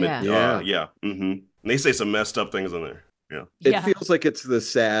 And they say some messed up things in there. Yeah. It feels like it's the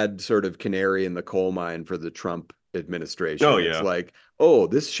sad sort of canary in the coal mine for the Trump administration. Oh, yeah. It's like,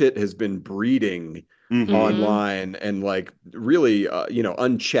 this shit has been breeding online and like really,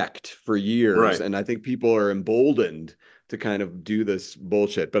 unchecked for years. Right. And I think people are emboldened to kind of do this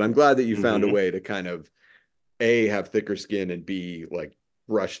bullshit. But I'm glad that you found a way to kind of A, have thicker skin, and B, like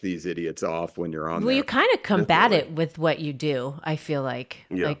brush these idiots off when you're on there. You kind of combat it with what you do, I feel like.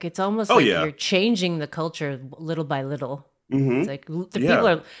 Yeah. Like it's almost like you're changing the culture little by little. It's like the people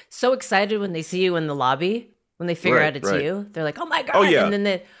are so excited when they see you in the lobby, when they figure out it's you. They're like, oh my God. And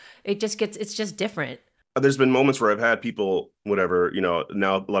then it's just different. There's been moments where I've had people, whatever,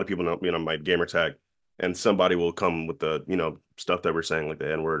 now a lot of people know, my gamer tag, and somebody will come with the, stuff that we're saying, like the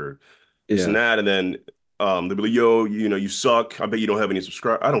N-word or this and that. And then they'll be like, yo, you suck. I bet you don't have any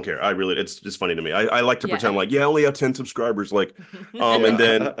subscribers. I don't care. It's just funny to me. I like to pretend like, I only have 10 subscribers. Like, and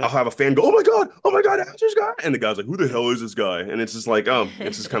then I'll have a fan go, oh my God, Azerrz guy. And the guy's like, who the hell is this guy? And it's just like,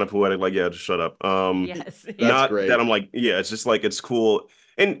 it's just kind of poetic. Like, just shut up. Not great. That I'm like, it's just like, it's cool.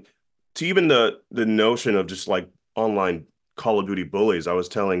 And to even the notion of just like online Call of Duty bullies, I was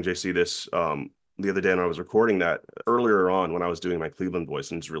telling JC this the other day when I was recording that earlier on when I was doing my Cleveland voice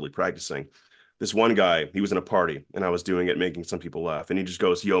and just really practicing. This one guy, he was in a party and I was doing it, making some people laugh. And he just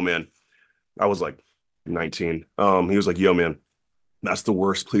goes, yo, man, I was like 19. He was like, yo, man, that's the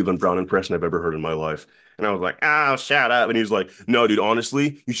worst Cleveland Brown impression I've ever heard in my life. And I was like, shut up. And he was like, no, dude,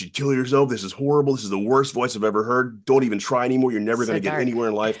 honestly, you should kill yourself. This is horrible. This is the worst voice I've ever heard. Don't even try anymore. You're never going to get anywhere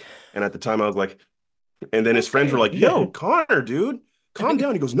in life. And at the time I was like, and then his friends were like, yo, Connor, dude, calm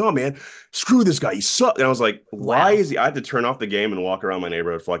down. He goes, no, man, screw this guy. He sucks. And I was like, why is he? I had to turn off the game and walk around my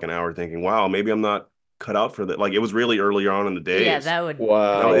neighborhood for like an hour thinking, wow, maybe I'm not cut out for that. Like it was really early on in the day. Yeah, that would.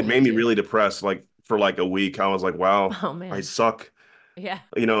 Wow. It made me really depressed. Like for like a week, I was like, wow, I suck. Yeah.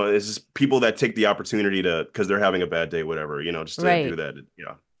 It's just people that take the opportunity to, because they're having a bad day, whatever, just to do that.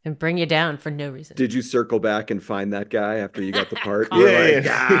 Yeah. And bring you down for no reason. Did you circle back and find that guy after you got the part?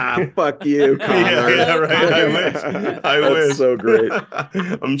 Yeah. Fuck you, Connor. Yeah, right. I wish. That's so great.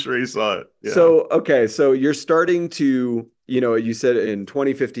 I'm sure he saw it. Yeah. So you're starting to, you said in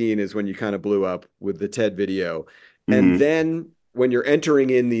 2015 is when you kind of blew up with the TED video. And then when you're entering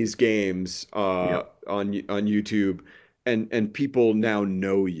in these games on YouTube and people now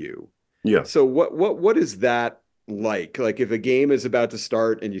know you. Yeah. So what is that like if a game is about to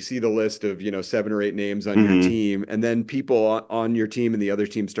start and you see the list of 7 or 8 names on your team, and then people on your team and the other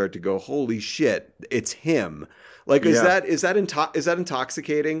team start to go, holy shit, it's him. Like is that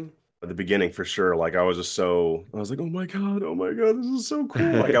intoxicating? At the beginning, for sure. Like I was like, oh my god, this is so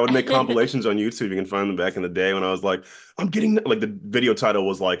cool. Like I would make compilations on YouTube. You can find them back in the day when I was like, the video title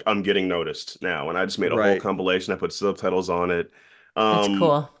was like, I'm getting noticed now, and I just made a whole compilation. I put subtitles on it. That's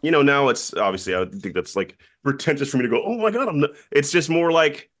cool. Now it's obviously, I think that's like pretentious for me to go, oh my god, it's just more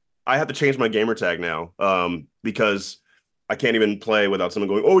like I have to change my gamer tag now, because I can't even play without someone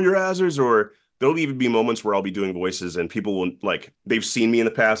going, oh, you're Azerrz. Or there'll even be moments where I'll be doing voices and people will, like, they've seen me in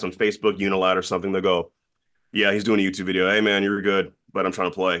the past on Facebook, Unilat or something. They'll go, yeah, he's doing a YouTube video. Hey man, you were good, but I'm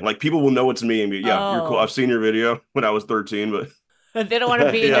trying to play. Like people will know it's me and be, you're cool. I've seen your video when I was 13, but They don't want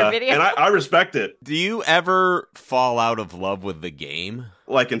to be in your video. And I respect it. Do you ever fall out of love with the game?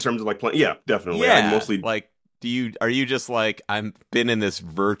 Like in terms of like playing? Yeah, definitely. Yeah, I mostly like. Are you just like, I've been in this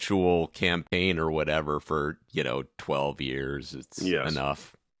virtual campaign or whatever for 12 years? It's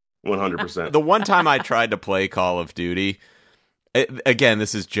enough. 100%. The one time I tried to play Call of Duty, again,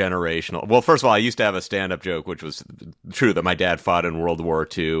 this is generational. Well, first of all, I used to have a stand-up joke, which was true, that my dad fought in World War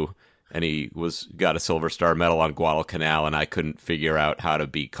II, and he got a Silver Star Medal on Guadalcanal, and I couldn't figure out how to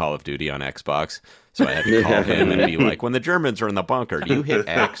beat Call of Duty on Xbox. So I had to call him and be like, when the Germans are in the bunker, do you hit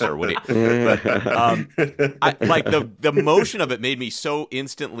X or what do you... But, like the motion of it made me so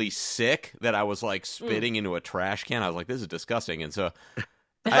instantly sick that I was like spitting into a trash can. I was like, this is disgusting. And so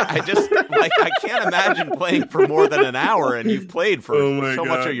I just like, I can't imagine playing for more than an hour, and you've played for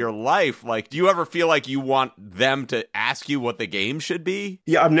much of your life. Like, do you ever feel like you want them to ask you what the game should be?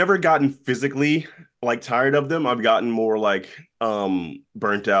 Yeah, I've never gotten physically like tired of them. I've gotten more like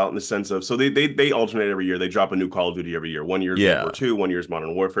burnt out in the sense of, so they alternate every year. They drop a new Call of Duty every year. 1 year is World War II, 1 year is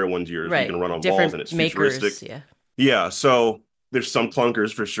Modern Warfare, 1 year is you can run on walls and it's futuristic. Yeah, so there's some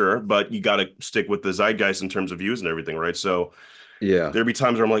clunkers for sure, but you got to stick with the zeitgeist in terms of views and everything, right? So there'd be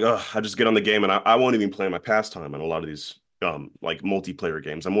times where I'm like, oh, I just get on the game and I won't even play my pastime on a lot of these like multiplayer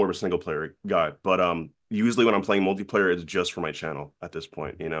games. I'm more of a single player guy, but usually when I'm playing multiplayer, it's just for my channel at this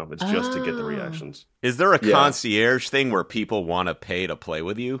point. It's just to get the reactions. Is there a concierge thing where people want to pay to play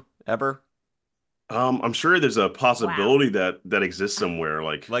with you ever? I'm sure there's a possibility that exists somewhere.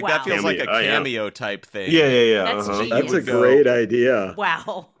 Like that feels like a cameo type thing. Yeah. That's a great idea.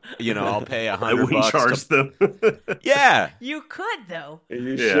 Wow. I'll pay $100. I wouldn't charge them. Yeah. You could though.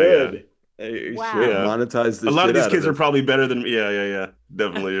 You should. Yeah. You should monetize this. A lot of these kids are probably better than me. Yeah.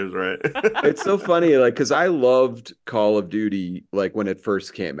 Definitely is, right? It's so funny, like, because I loved Call of Duty, like, when it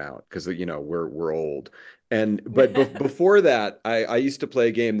first came out, because, we're old. But before that, I used to play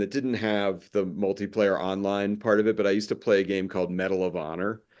a game that didn't have the multiplayer online part of it, but I used to play a game called Medal of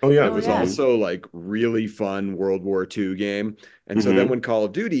Honor. Oh, yeah. It was also like really fun World War II game. And so then when Call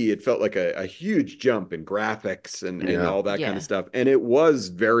of Duty, it felt like a huge jump in graphics and all that kind of stuff. And it was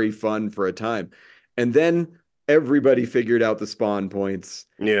very fun for a time. And then everybody figured out the spawn points.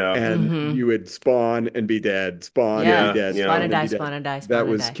 Yeah. And you would spawn and be dead, spawn and be dead. Spawn and die, spawn and die. That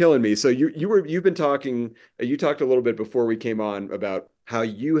was killing me. So you talked a little bit before we came on about how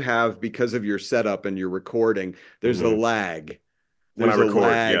you have, because of your setup and your recording, there's a lag. There's a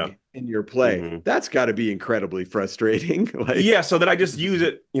lag in your play. That's got to be incredibly frustrating. So that I just use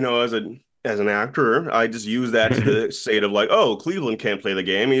it, as an actor, I just use that to the state of like, oh, Cleveland can't play the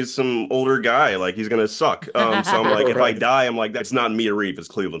game. He's some older guy, like he's gonna suck. So I'm like, if I die, I'm like, that's not me or Arif, it's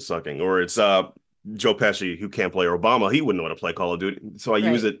Cleveland sucking, or it's Joe Pesci who can't play, or Obama, he wouldn't know how to play Call of Duty. So I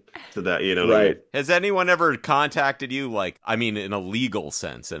use it to that, Right. Has anyone ever contacted you, like, I mean, in a legal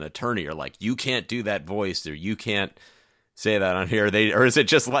sense, an attorney, or like, you can't do that voice, or you can't say that on here, or is it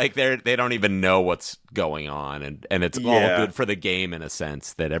just like they don't even know what's going on, and it's all good for the game in a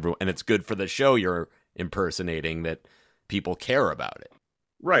sense that and it's good for the show you're impersonating, that people care about it.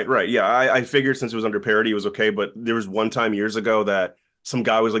 Right. Yeah, I figured since it was under parody, it was okay. But there was one time years ago that some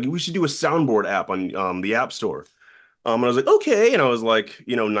guy was like, we should do a soundboard app on the App Store. And I was like, okay. And I was like,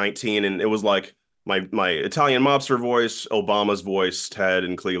 19, and it was like my Italian mobster voice, Obama's voice, Ted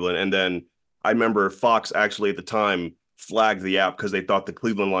in Cleveland, and then I remember Fox actually at the time flagged the app because they thought the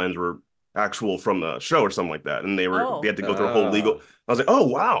Cleveland lines were actual from the show or something like that, and they had to go through a whole legal. I was like, oh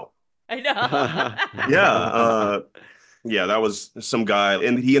wow, I know. That was some guy,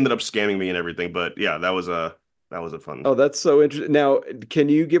 and he ended up scamming me and everything. But yeah, that was a fun. Oh, that's so interesting. Now, can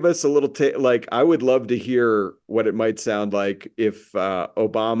you give us a little like? I would love to hear what it might sound like if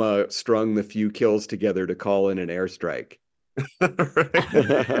Obama strung the few kills together to call in an airstrike.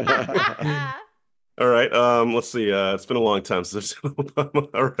 All right. Let's see. It's been a long time since I've seen Obama.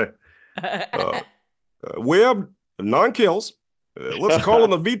 All right. We have 9 kills. Let's call in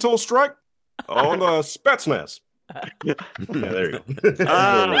the veto strike on the Spetsnaz. There you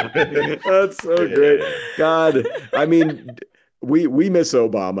go. That's so great. God, I mean, we miss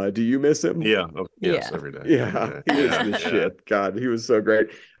Obama. Do you miss him? Yeah. Yes, every day. Yeah. He was the shit. God, he was so great.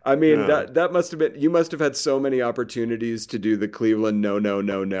 I mean, that must have been, you must have had so many opportunities to do the Cleveland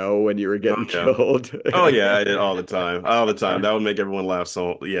no when you were getting killed. Oh yeah, I did all the time. That would make everyone laugh.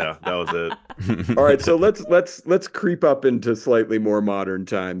 So yeah, that was it. All right, so let's creep up into slightly more modern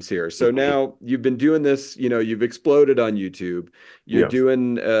times here. So now you've been doing this, you've exploded on YouTube. You're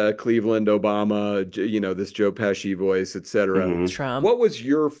doing Cleveland, Obama, this Joe Pesci voice, etc. Trump. What was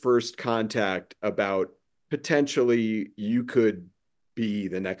your first contact about potentially you could be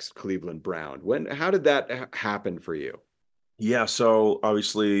the next Cleveland Brown? How did that happen for you? Yeah, so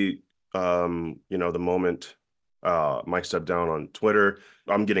obviously, the moment Mike stepped down on Twitter,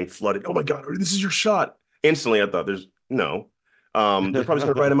 I'm getting flooded. Oh my God, this is your shot. Instantly, I thought there's no. They're probably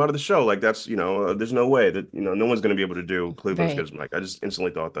going to write him out of the show. Like that's, there's no way that, no one's going to be able to do Cleveland's Right. good as Mike. I just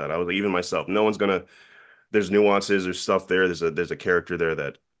instantly thought that. I was like, even myself, no one's going to, there's nuances, there's stuff there. There's a character there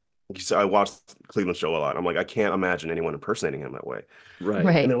that I watched Cleveland show a lot. I'm like, I can't imagine anyone impersonating him that way. Right.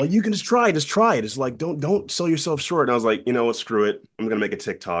 Right. And they're like, you can just try it. It's like, don't sell yourself short. And I was like, you know what, screw it. I'm gonna make a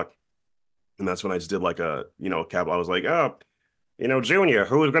TikTok. And that's when I just did like a, cap. I was like, oh, Junior,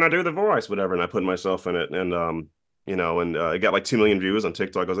 who's gonna do the voice? Whatever. And I put myself in it. And it got like 2 million views on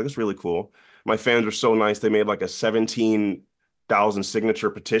TikTok. I was like, it's really cool. My fans were so nice. They made like a 17,000 signature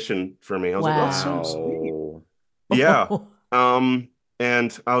petition for me. I was like, oh, that's so sweet. Yeah.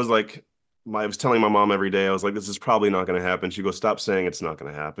 And I was like, I was telling my mom every day, I was like, this is probably not going to happen. She goes, stop saying it's not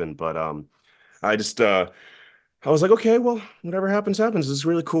going to happen. But I was like, okay, well, whatever happens, happens. This is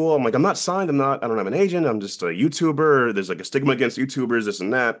really cool. I'm like, I'm not signed. I don't have an agent. I'm just a YouTuber. There's like a stigma against YouTubers, this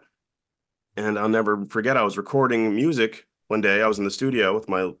and that. And I'll never forget, I was recording music one day. I was in the studio with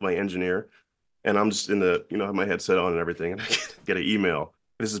my engineer, and I'm just have my headset on and everything. And I get an email.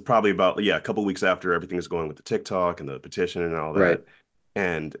 This is probably about, a couple of weeks after everything is going with the TikTok and the petition and all that. Right.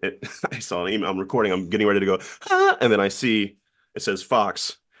 And I saw an email. I'm recording. I'm getting ready to go, and then I see it says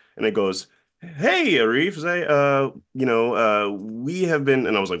Fox, and it goes, "Hey, Arif, we have been."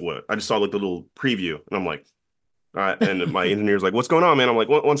 And I was like, "What?" I just saw like the little preview, and I'm like, "All right." And my engineer's like, "What's going on, man?" I'm like,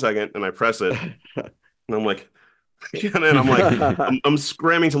 "One second," and I press it, and I'm like, and then I'm like, I'm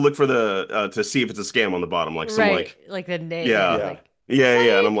scrambling to look for to see if it's a scam on the bottom, like some like the name, yeah. Like,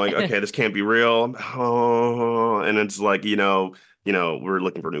 yeah, and I'm like, okay, this can't be real. Oh, and it's like, we're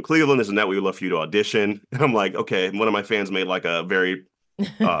looking for New Cleveland, this and that. We would love for you to audition. And I'm like, okay. One of my fans made like a very,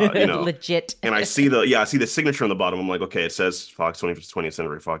 legit. And I see the signature on the bottom. I'm like, okay, it says Fox 20th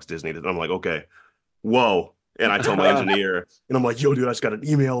Century Fox Disney. And I'm like, okay, whoa. And I told my engineer, and I'm like, yo, dude, I just got an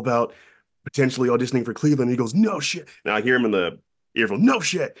email about potentially auditioning for Cleveland. And he goes, no shit. And I hear him in the earphone, no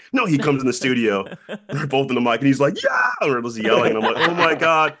shit. No, he comes in the studio. We're both in the mic, and he's like, yeah. And we're just yelling. And I'm like, oh my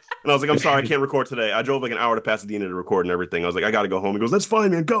God. And I was like, I'm sorry, I can't record today. I drove like an hour to Pasadena to record and everything. I was like, I got to go home. He goes, that's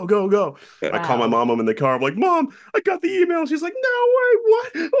fine, man. Go, go, go. Wow. I call my mom. I'm in the car. I'm like, Mom, I got the email. She's like, no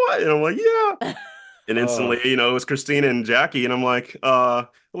way. What? And I'm like, yeah. And instantly, it was Christina and Jackie. And I'm like,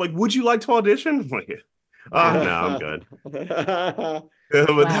 would you like to audition? I'm like, no, I'm good.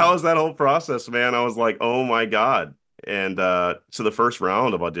 But that was that whole process, man. I was like, oh my God. And so the first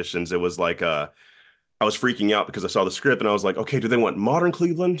round of auditions, it was like I was freaking out because I saw the script and I was like, okay, do they want modern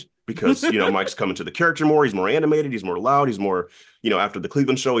Cleveland? Because, Mike's coming to the character more. He's more animated. He's more loud. He's more, after the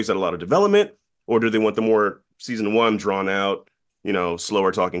Cleveland show, he's had a lot of development. Or do they want the more season one drawn out,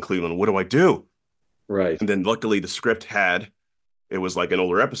 slower talking Cleveland? What do I do? Right. And then luckily the script it was like an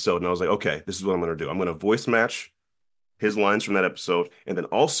older episode. And I was like, okay, this is what I'm going to do. I'm going to voice match his lines from that episode. And then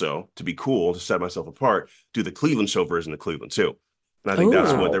also, to be cool, to set myself apart, do the Cleveland show version of Cleveland too. And I think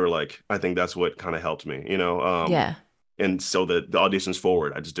that's what they were like. I think that's what kind of helped me, Yeah. And so the auditions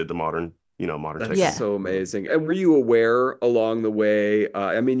forward, I just did the modern That's technique. so amazing. And were you aware along the way?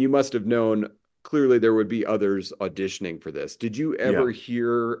 You must have known clearly there would be others auditioning for this. Did you ever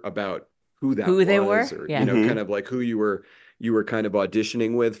hear about who they were? Or, yeah. Kind of like who you were kind of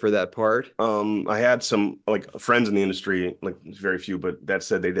auditioning with for that part? I had some like friends in the industry, like very few, but that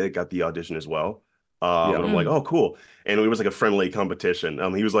said they got the audition as well. And I'm like, oh, cool. And it was like a friendly competition.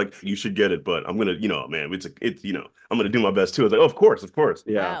 He was like, you should get it, but I'm gonna, man, I'm gonna do my best too. I was like, oh, of course.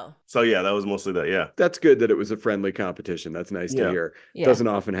 Yeah. Wow. So yeah, that was mostly that. Yeah. That's good that it was a friendly competition. That's nice to hear. Yeah. Doesn't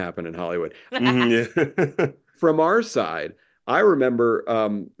often happen in Hollywood. Yeah. From our side, I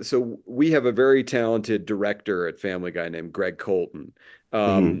remember, so we have a very talented director at Family Guy named Greg Colton,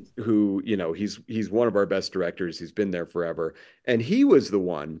 who, he's one of our best directors. He's been there forever. And he was the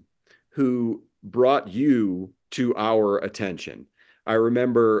one who brought you to our attention. I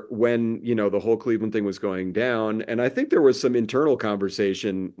remember when, the whole Cleveland thing was going down, and I think there was some internal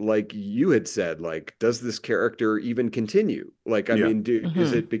conversation, like you had said, like, does this character even continue? Like,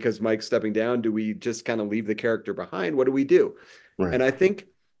 is it because Mike's stepping down? Do we just kind of leave the character behind? What do we do? Right. And I think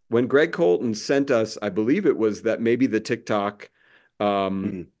when Greg Colton sent us, I believe it was that maybe the TikTok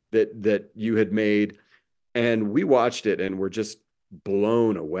that you had made, and we watched it and were just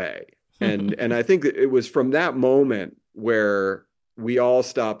blown away. And I think that it was from that moment where we all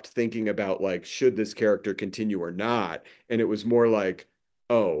stopped thinking about like, should this character continue or not? And it was more like,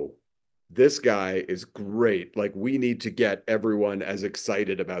 oh, this guy is great. Like, we need to get everyone as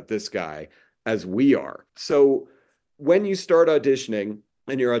excited about this guy as we are. So when you start auditioning,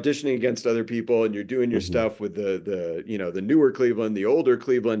 and you're auditioning against other people and you're doing your stuff with the newer Cleveland, the older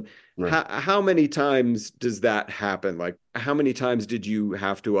Cleveland. Right. How many times does that happen? Like, how many times did you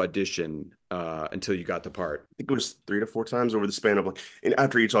have to audition until you got the part? I think it was 3 to 4 times over the span of and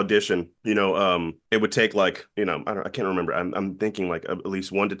after each audition, it would take I can't remember. I'm thinking like at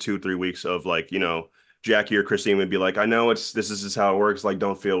least 1 to 2, 3 weeks of Jackie or Christine would be like, I know this is how it works. Like,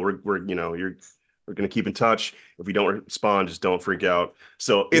 don't feel we're going to keep in touch. If we don't respond, just don't freak out.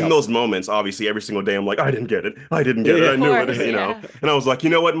 So in those moments, obviously, every single day, I'm like, I didn't get it. I knew it, And I was like, you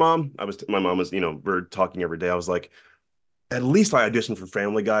know what, Mom? My mom was, we're talking every day. I was like, at least I auditioned for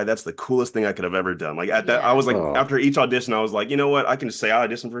Family Guy. That's the coolest thing I could have ever done. Like I was like, after each audition, I was like, you know what? I can just say I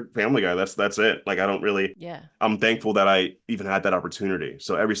auditioned for Family Guy. That's it. Like, I don't really, I'm thankful that I even had that opportunity.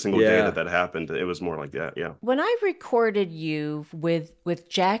 So every single day that happened, it was more like that. Yeah. When I recorded you with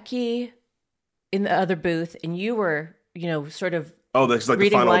Jackie in the other booth, and you were, sort of that's like the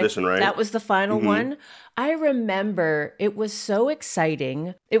final audition, right? That was the final one. I remember it was so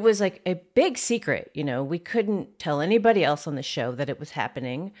exciting. It was like a big secret, we couldn't tell anybody else on the show that it was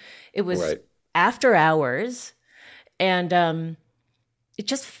happening. It was after hours, and it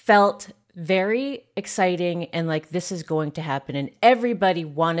just felt very exciting and like this is going to happen, and everybody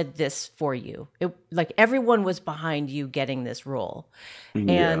wanted this for you. Like everyone was behind you getting this role.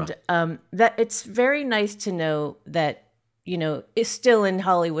 And that it's very nice to know that it's still in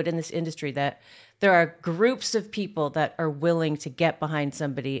Hollywood, in this industry, that there are groups of people that are willing to get behind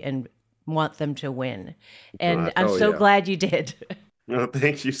somebody and want them to win. And I'm so glad you did. No,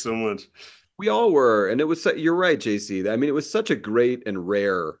 thank you so much. We all were. And it was, you're right, JC. I mean, it was such a great and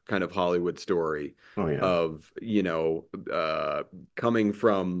rare kind of Hollywood story of, coming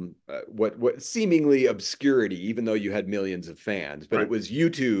from what seemingly obscurity, even though you had millions of fans, but it was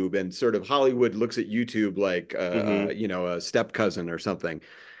YouTube, and sort of Hollywood looks at YouTube like, a step cousin or something.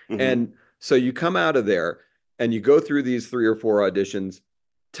 And so you come out of there and you go through these 3 or 4 auditions.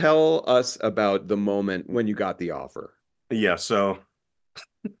 Tell us about the moment when you got the offer. Yeah. So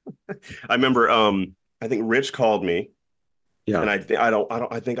I remember, I think Rich called me. Yeah. And I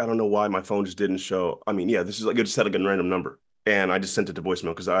don't know why my phone just didn't show. I mean, this is like, it just had like a random number. And I just sent it to voicemail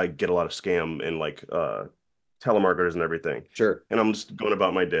because I get a lot of scam and telemarketers and everything. Sure. And I'm just going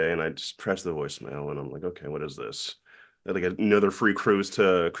about my day and I just press the voicemail and I'm like, okay, what is this? Like another free cruise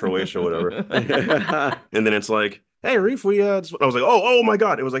to Croatia or whatever. And then it's like, hey, Arif, I was like, oh my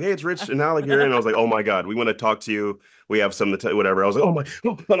God. It was like, hey, it's Rich and Alec here. And I was like, oh my God, we want to talk to you. We have something to tell you, whatever. I was like,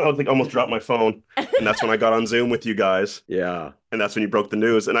 I was like, almost dropped my phone. And that's when I got on Zoom with you guys. Yeah. And that's when you broke the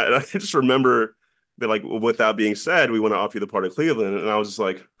news. And I just remember that, like, with that being said, we want to offer you the part of Cleveland. And I was just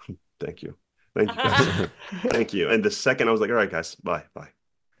like, thank you. Thank you, guys. Thank you. And the second I was like, all right, guys, bye.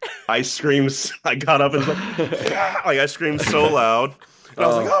 I screamed. I got up and was like, I screamed so loud. And I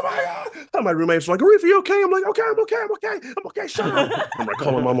was like, oh my God. And my roommate's like, Arif, you okay? I'm like, okay, I'm okay. Shut up. I'm like,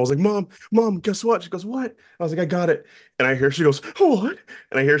 calling Mom. I was like, Mom, guess what? She goes, what? I was like, I got it. And I hear she goes, what?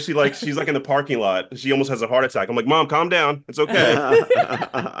 And I hear she's like in the parking lot. She almost has a heart attack. I'm like, Mom, calm down. It's okay.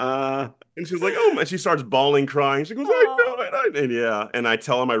 And she's like, oh, and she starts bawling, crying. She goes, I know it. And I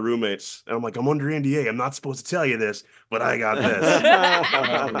tell my roommates, and I'm like, I'm under NDA. I'm not supposed to tell you this, but I got this.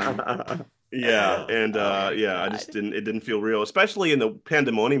 I just didn't feel real, especially in the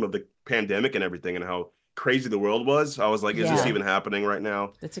pandemonium of the pandemic and everything and how crazy the world was. I was like, is this even happening right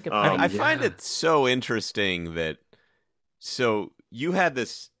now? That's a good point. I find it so interesting that, so you had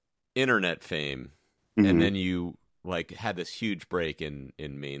this internet fame and then you like had this huge break in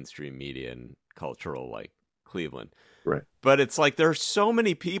mainstream media and cultural, like Cleveland. Right. But it's like there's so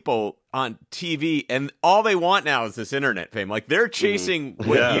many people on TV and all they want now is this internet fame. Like they're chasing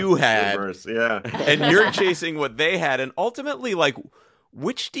what you had. And you're chasing what they had. And ultimately, like,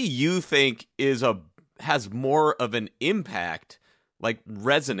 which do you think has more of an impact, like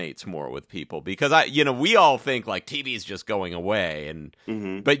resonates more with people? Because we all think like TV is just going away.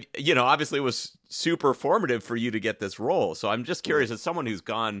 And but obviously it was super formative for you to get this role. So I'm just curious, as someone who's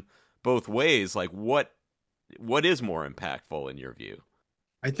gone both ways, like what is more impactful in your view?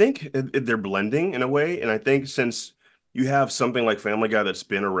 I think they're blending in a way. And I think since you have something like Family Guy that's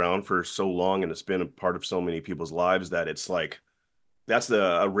been around for so long and it's been a part of so many people's lives, that it's like, that's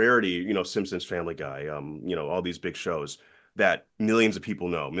a rarity, Simpsons, Family Guy, all these big shows that millions of people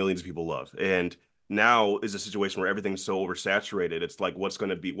know, millions of people love. And now is a situation where everything's so oversaturated. It's like, what's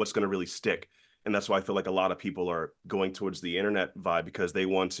going to really stick? And that's why I feel like a lot of people are going towards the internet vibe, because they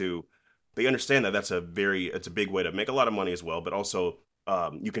understand that it's a big way to make a lot of money as well. But also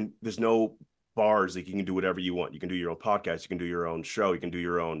there's no bars that you can do whatever you want. You can do your own podcast. You can do your own show. You can do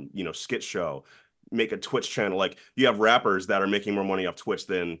your own, skit show. make a Twitch channel. Like you have rappers that are making more money off Twitch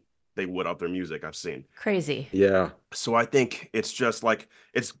than they would off their music. I've seen. Crazy. Yeah. So I think it's just like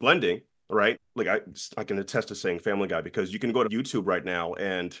it's blending, right? Like I can attest to saying Family Guy, because you can go to YouTube right now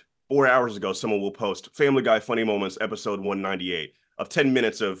and 4 hours ago someone will post Family Guy funny moments episode 198 of 10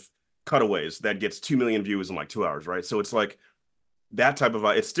 minutes of cutaways that gets 2 million views in like 2 hours, right? So it's like that type of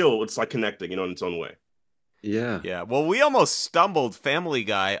it's like connecting, in its own way. Yeah. Well, we almost stumbled Family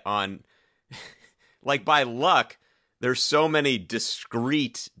Guy on like by luck. There's so many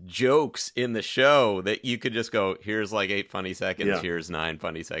discrete jokes in the show that you could just go, here's like 8 funny seconds, here's 9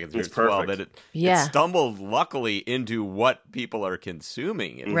 funny seconds, here's 12. That it stumbled luckily into what people are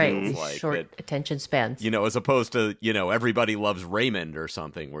consuming. It feels like short attention spans. As opposed to, Everybody Loves Raymond or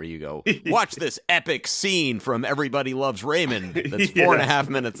something where you go, watch this epic scene from Everybody Loves Raymond that's 4.5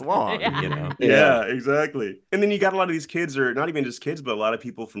 minutes long. Yeah, exactly. And then you got a lot of these kids, or not even just kids, but a lot of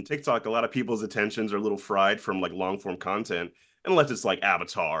people from TikTok, a lot of people's attentions are a little fried from like long form content, unless it's like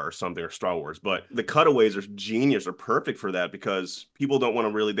Avatar or something or Star Wars. But the cutaways are genius, are perfect for that, because people don't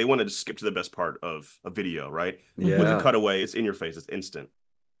want to they want to just skip to the best part of a video, right? Yeah. With a cutaway, it's in your face, it's instant.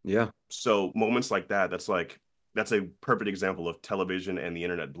 Yeah. So moments like that's a perfect example of television and the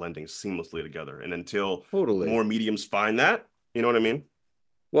internet blending seamlessly together. And until more mediums find that, you know what I mean?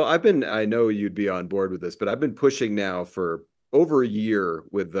 Well, I know you'd be on board with this, but I've been pushing now for over a year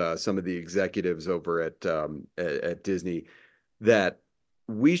with some of the executives over at Disney that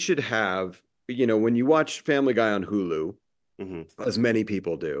we should have, when you watch Family Guy on Hulu, as many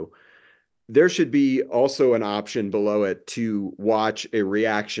people do, there should be also an option below it to watch a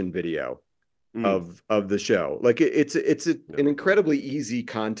reaction video of the show. Like it's an incredibly easy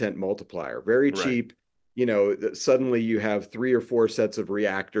content multiplier, very cheap. Suddenly you have 3 or 4 sets of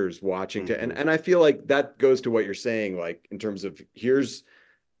reactors watching and I feel like that goes to what you're saying, like in terms of here's,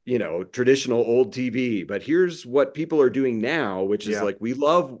 traditional old TV, but here's what people are doing now, which is like, we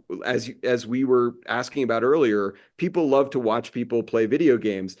love, as we were asking about earlier, people love to watch people play video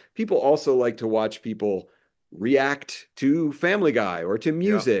games. People also like to watch people react to Family Guy or to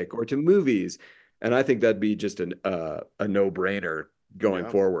music or to movies. And I think that'd be just a no-brainer going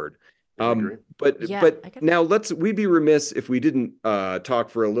forward. But now we'd be remiss if we didn't talk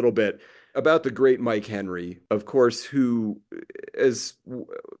for a little bit about the great Mike Henry, of course, who is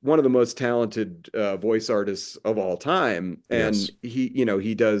one of the most talented voice artists of all time. And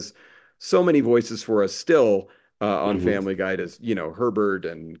he does so many voices for us still on Family Guy, as Herbert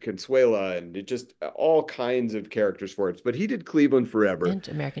and Consuela and just all kinds of characters for it. But he did Cleveland Forever and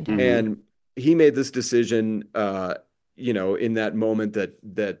American Dad. And he made this decision, in that moment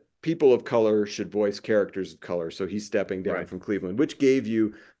that people of color should voice characters of color. So he's stepping down from Cleveland, which gave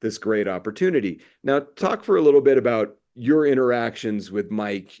you this great opportunity. Now, talk for a little bit about your interactions with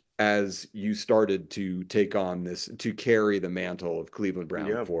Mike as you started to take on this, to carry the mantle of Cleveland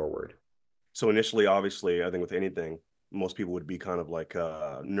Brown forward. So initially, obviously, I think with anything, most people would be kind of like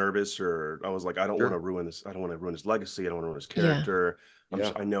nervous, or I was like, I don't want to ruin this. I don't want to ruin his legacy. I don't want to ruin his character.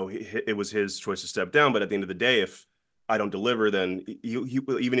 I know it was his choice to step down, but at the end of the day, if I don't deliver, then he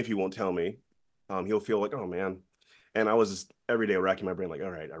even if he won't tell me, he'll feel like, oh man. And I was just every day racking my brain, like, all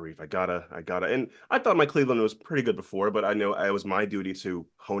right, Arif, I gotta. And I thought my Cleveland was pretty good before, but I know it was my duty to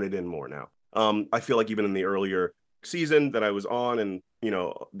hone it in more now. I feel like even in the earlier season that I was on, and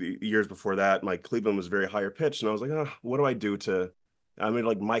the years before that, my Cleveland was very higher pitched, and I was like, what do I do to? I mean,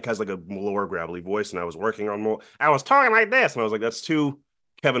 like Mike has like a lower gravelly voice, and I was working on more. I was talking like this, and I was like, that's too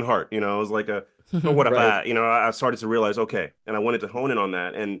Kevin Hart. I was like but what if I started to realize, okay, and I wanted to hone in on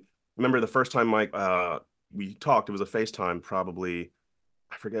that. And remember the first time Mike, we talked, it was a FaceTime, probably,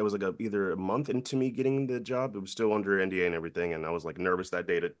 I forget, it was like either a month into me getting the job. It was still under NDA and everything. And I was like nervous that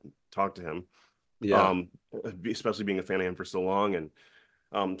day to talk to him. Yeah. Especially being a fan of him for so long, and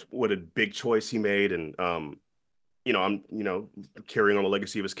what a big choice he made. And, I'm, carrying on the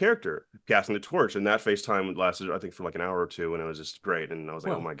legacy of his character, passing the torch. And that FaceTime lasted, I think, for like an hour or two. And it was just great. And I was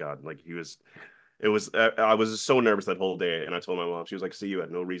like, oh my God, like I was so nervous that whole day. And I told my mom, she was like, see, you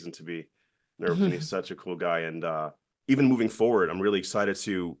had no reason to be nervous. And he's such a cool guy. And even moving forward, I'm really excited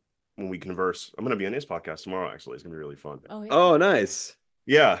to, when we converse, I'm going to be on his podcast tomorrow, actually. It's going to be really fun. Oh, yeah. Oh, nice.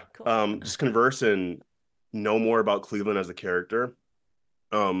 Yeah. Cool. Just converse and know more about Cleveland as a character.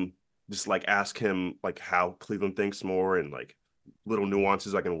 Just like ask him like how Cleveland thinks more, and like little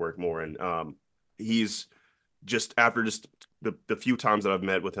nuances I can work more. And he's just, after just the few times that I've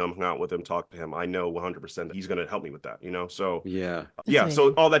met with him, hung out with him, talked to him, I know 100% that he's going to help me with that, So yeah.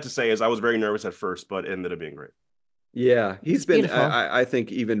 So all that to say is I was very nervous at first, but it ended up being great. Yeah, he's been, I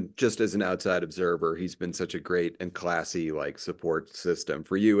think even just as an outside observer, he's been such a great and classy like support system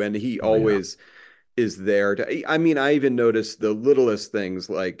for you. And he always, is there to, I mean, I even noticed the littlest things,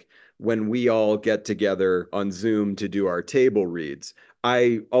 like when we all get together on Zoom to do our table reads.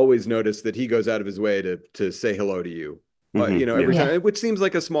 I always notice that he goes out of his way to say hello to you. Every time, which seems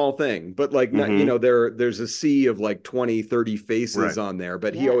like a small thing, but like, there's a sea of like 20, 30 faces on there,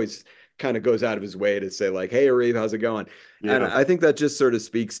 but he always kind of goes out of his way to say like, hey, Arif, how's it going? Yeah. And I think that just sort of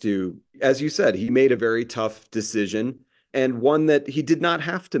speaks to, as you said, he made a very tough decision, and one that he did not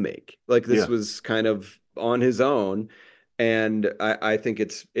have to make. Like, this was kind of on his own. And I think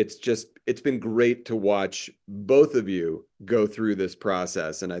it's been great to watch both of you go through this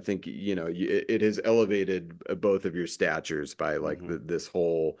process. And I think, it has elevated both of your statures by like this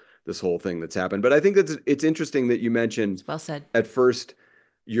whole thing that's happened. But I think it's interesting that you mentioned, well said, at first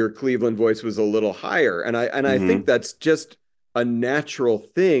your Cleveland voice was a little higher. And I think that's just a natural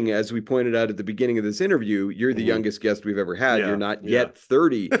thing. As we pointed out at the beginning of this interview, you're the youngest guest we've ever had. You're not yet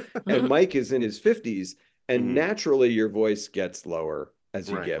 30, and Mike is in his 50s. And naturally, your voice gets lower as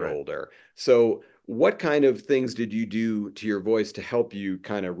you get older. So what kind of things did you do to your voice to help you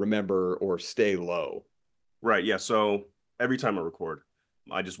kind of remember or stay low? Right. Yeah. So every time I record,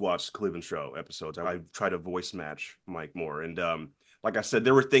 I just watch Cleveland Show episodes. I try to voice match Mike more. And like I said,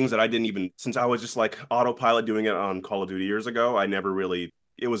 there were things that I didn't even, since I was just like autopilot doing it on Call of Duty years ago, I never really,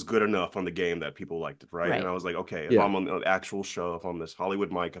 it was good enough on the game that people liked it. Right. And I was like, okay, if I'm on the actual show, if I'm this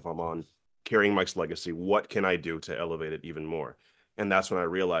Hollywood Mike, if I'm on carrying Mike's legacy, what can I do to elevate it even more? And that's when I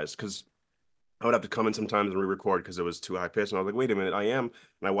realized, because I would have to come in sometimes and re-record because it was too high pitched. And I was like, wait a minute, I am.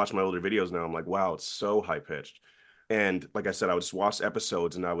 And I watch my older videos now. I'm like, wow, it's so high pitched. And like I said, I would just watch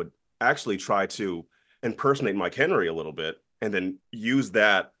episodes and I would actually try to impersonate Mike Henry a little bit and then use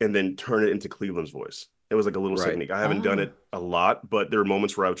that and then turn it into Cleveland's voice. It was like a little technique. I haven't done it a lot, but there are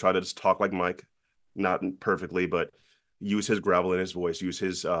moments where I would try to just talk like Mike, not perfectly, but use his gravel in his voice, use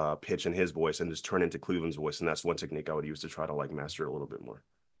his pitch in his voice, and just turn into Cleveland's voice. And that's one technique I would use to try to like master it a little bit more.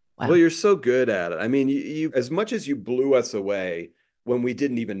 Wow. Well, you're so good at it. I mean, you as much as you blew us away when we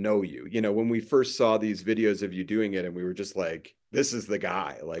didn't even know you, when we first saw these videos of you doing it and we were just like, this is the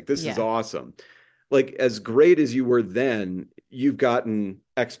guy, like, this is awesome. Like, as great as you were then, you've gotten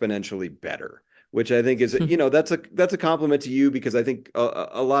exponentially better, which I think is, that's a compliment to you, because I think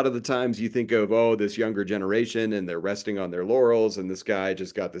a lot of the times you think of, this younger generation and they're resting on their laurels and this guy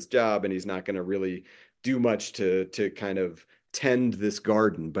just got this job and he's not going to really do much to kind of tend this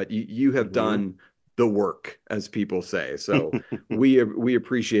garden, but you have done the work, as people say. So we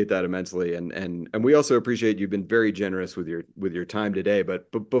appreciate that immensely. And we also appreciate you've been very generous with your time today.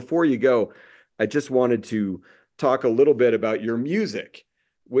 But before you go, I just wanted to talk a little bit about your music,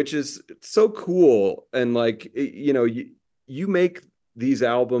 which is so cool. And like, you make these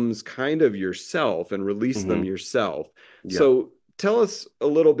albums kind of yourself and release them yourself. Yeah. So tell us a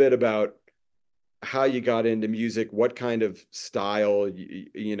little bit about how you got into music, what kind of style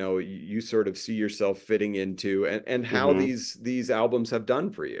you sort of see yourself fitting into, and how these albums have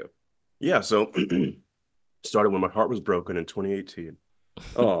done for you. Yeah. So started when my heart was broken in 2018.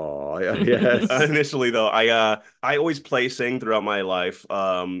 Oh, yes. Initially, though, I always sing throughout my life.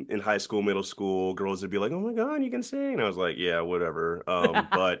 In high school, middle school, girls would be like, "Oh my God, you can sing!" And I was like, "Yeah, whatever."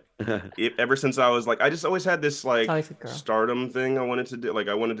 But ever since I was like, I just always had this like stardom thing I wanted to do. Like,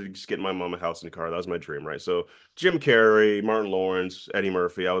 I wanted to just get my mom a house and a car. That was my dream, right? So Jim Carrey, Martin Lawrence, Eddie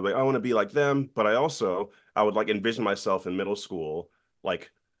Murphy. I was like, I want to be like them. But I would like envision myself in middle school,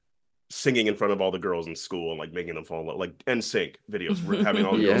 like singing in front of all the girls in school and like making them fall in love, like NSYNC videos, having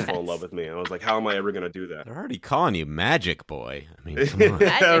all the girls fall in love with me. And I was like, how am I ever going to do that? They're already calling you Magic Boy. I mean, come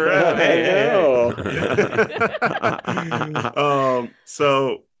on.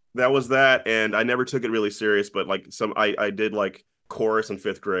 So that was that. And I never took it really serious, but like I did like chorus in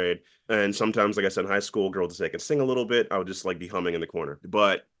 5th grade. And sometimes, like I said, in high school, girls would say I could sing a little bit. I would just like be humming in the corner.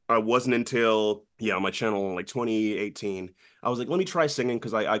 But I wasn't until, on my channel in like 2018, I was like, let me try singing,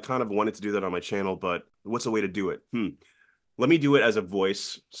 because I kind of wanted to do that on my channel, but what's a way to do it? Let me do it as a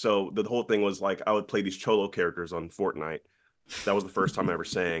voice. So the whole thing was like, I would play these Cholo characters on Fortnite. That was the first time I ever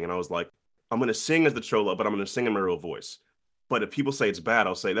sang. And I was like, I'm going to sing as the Cholo, but I'm going to sing in my real voice. But if people say it's bad,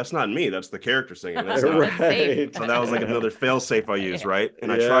 I'll say, that's not me. That's the character singing. That's not right. So that was like another fail safe I used, right?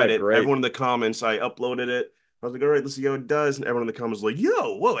 And I tried it. Great. Everyone in the comments, I uploaded it. I was like, all right, let's see how it does. And everyone in the comments was like,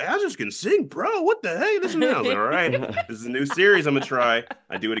 whoa, Azerrz can sing, bro. What the heck? This and that. I was like, all right, this is a new series I'm going to try.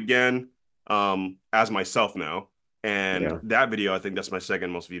 I do it again as myself now. And that video, I think that's my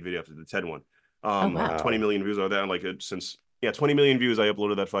second most viewed video after the TED one. 20 million views on that. Like 20 million views. I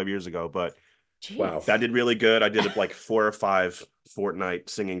uploaded that 5 years ago. But that did really good. I did like 4 or 5 Fortnite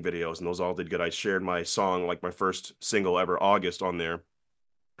singing videos, and those all did good. I shared my song, like my first single ever, August, on there.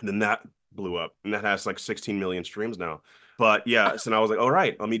 And then that blew up, and that has like 16 million streams now. But yeah, so I was like, all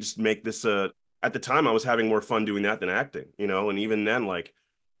right, let me just make this. At the time, I was having more fun doing that than acting, and even then, like,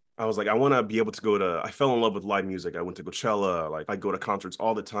 I was like, I want to be able to I fell in love with live music. I went to Coachella, like I go to concerts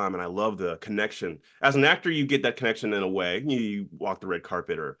all the time, and I love the connection. As an actor, you get that connection in a way. You walk the red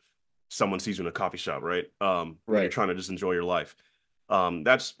carpet, or someone sees you in a coffee shop, right? When you're trying to just enjoy your life.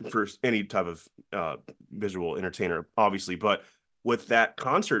 That's for any type of visual entertainer, obviously. But with that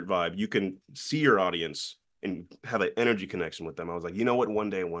concert vibe, you can see your audience and have an energy connection with them. I was like, you know what? One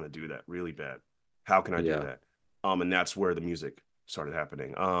day I want to do that really bad. How can I do that? And that's where the music started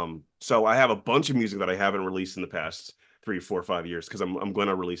happening. So I have a bunch of music that I haven't released in the past 3, 4, 5 years, because I'm going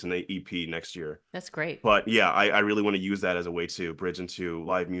to release an EP next year. That's great. But yeah, I really want to use that as a way to bridge into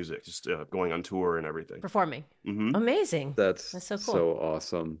live music, just going on tour and everything. Performing. Amazing. That's so cool. So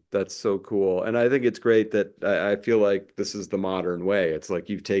awesome. That's so cool. And I think it's great that I feel like this is the modern way. It's like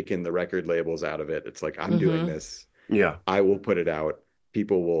you've taken the record labels out of it. It's like, I'm doing this. Yeah. I will put it out.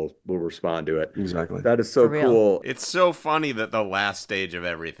 People will respond to it. Exactly. That is so cool. It's so funny that the last stage of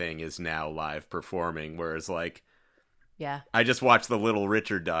everything is now live performing, whereas like, yeah, I just watched the Little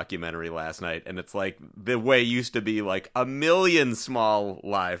Richard documentary last night, and it's like the way used to be like 1 million small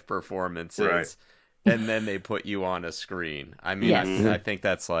live performances, right, and then they put you on a screen. I mean, yes. I think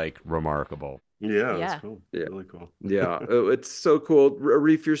that's like remarkable. Yeah, that's cool. Yeah. Really cool. Yeah, it's so cool.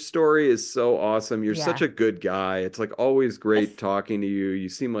 Arif, your story is so awesome. You're such a good guy. It's like always great talking to you. You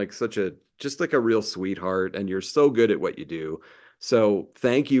seem like just like a real sweetheart, and you're so good at what you do. So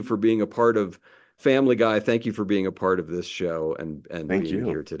thank you for being a part of Family Guy. Thank you for being a part of this show and being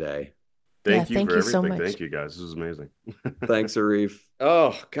here today. Thank you for everything. So much. Thank you guys. This is amazing. Thanks, Arif.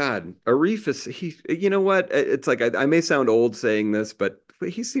 Oh God, Arif is you know what? It's like I may sound old saying this, but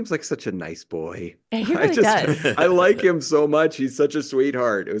he seems like such a nice boy. He really does. I like him so much. He's such a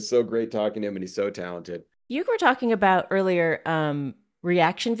sweetheart. It was so great talking to him, and he's so talented. You were talking about earlier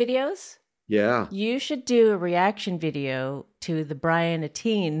reaction videos. Yeah. You should do a reaction video to the Brian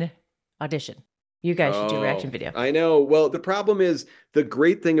Atteen audition. You guys should do a reaction video. I know. Well, the problem is, the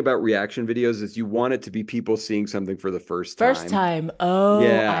great thing about reaction videos is you want it to be people seeing something for the first time. First time. Oh,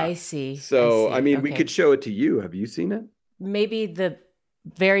 yeah. I see. So, I mean, we could show it to you. Have you seen it? Maybe the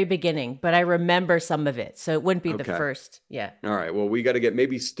very beginning, but I remember some of it. So it wouldn't be the first. Yeah. All right. Well, we got to get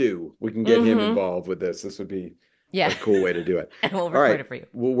maybe Stu. We can get him involved with this. This would be a cool way to do it. And we'll record it for you.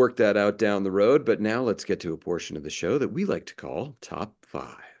 We'll work that out down the road. But now let's get to a portion of the show that we like to call Top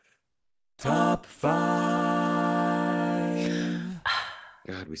 5. Top 5.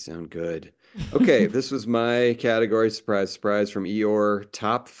 God, we sound good. Okay, this was my category. Surprise, surprise, from Eeyore.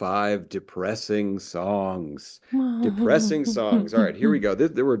 Top 5 depressing songs. Depressing songs. All right, here we go.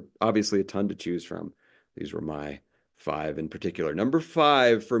 There were obviously a ton to choose from. These were my 5 in particular. Number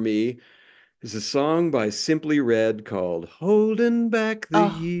 5 for me is a song by Simply Red called Holding Back the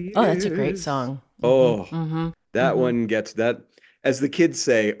Years. Oh, that's a great song. That one gets that. As the kids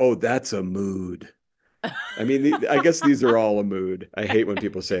say, oh, that's a mood. I mean, I guess these are all a mood. I hate when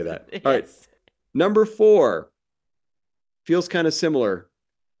people say that. Yes. All right. Number 4 feels kind of similar.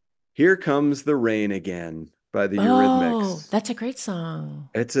 Here Comes the Rain Again by the Eurythmics. Oh, that's a great song.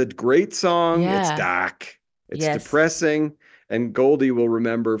 It's a great song. Yeah. It's dark. It's depressing. And Goldie will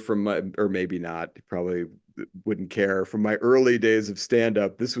remember from or maybe not, probably wouldn't care, from my early days of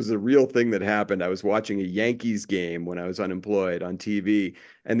stand-up. This was a real thing that happened. I was watching a Yankees game when I was unemployed on TV,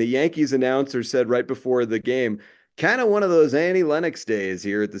 and the Yankees announcer said right before the game, kind of one of those Annie Lennox days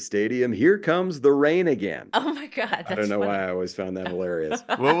here at the stadium, here comes the rain again. Oh my God. That's I don't know funny. why I always found that hilarious.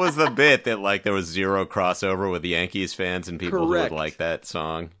 What was the bit that like there was zero crossover with the Yankees fans and people who would like that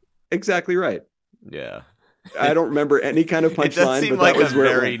song? Exactly right. Yeah. I don't remember any kind of punchline. It does seem but like that was a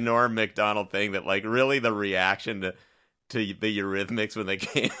very Norm Macdonald thing that, like, really the reaction to the Eurythmics when they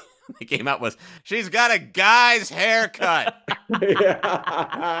came out was, she's got a guy's haircut.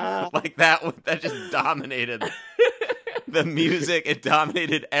 Like that just dominated the music. It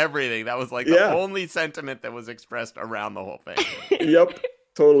dominated everything. That was like the only sentiment that was expressed around the whole thing. Yep,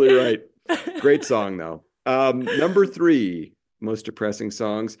 totally right. Great song though. Number 3 most depressing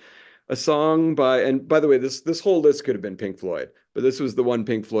songs. A song and by the way, this whole list could have been Pink Floyd, but this was the one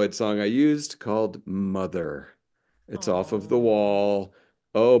Pink Floyd song I used, called Mother. It's off of The Wall.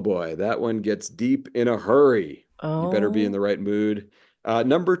 Oh boy, that one gets deep in a hurry. You better be in the right mood.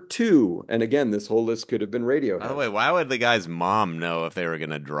 Number 2, and again, this whole list could have been Radiohead. By the way, why would the guy's mom know if they were going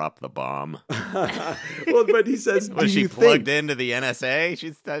to drop the bomb? Well, but he says, was she plugged into the NSA?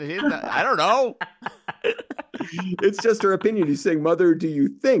 She's I don't know. It's just her opinion. He's saying, "Mother, do you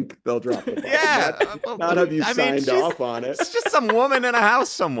think they'll drop the ball?" Yeah, not have you signed off on it. It's just some woman in a house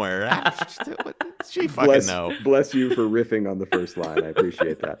somewhere. She fucking know. Bless you for riffing on the first line. I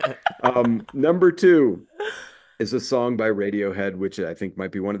appreciate that. Number 2 is a song by Radiohead, which I think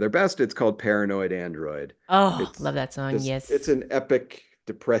might be one of their best. It's called "Paranoid Android." Oh, love that song. Yes, it's an epic,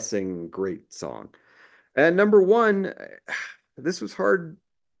 depressing, great song. And number 1, this was hard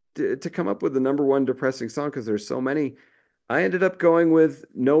to come up with the number 1 depressing song because there's so many. I ended up going with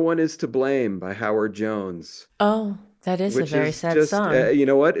 "No One Is to Blame" by Howard Jones. Oh, that is a very sad song. You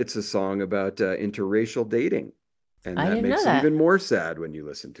know what? It's a song about interracial dating. And that makes it even more sad when you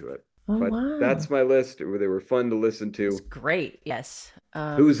listen to it. Oh, but wow. That's my list. They were fun to listen to. It's great. Yes.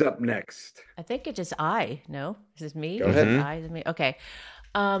 Who's up next? I think it's just No? Is it me? Go ahead. Is it me? Okay.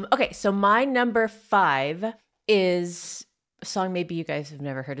 Okay, so my number 5 is a song maybe you guys have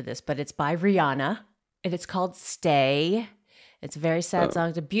never heard of this, but it's by Rihanna, and it's called "Stay." It's a very sad song.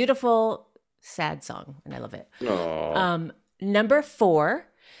 It's a beautiful, sad song, and I love it. Number 4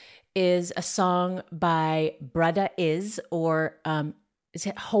 is a song by Brada Is, or is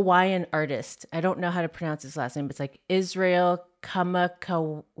it Hawaiian artist? I don't know how to pronounce his last name, but it's like Israel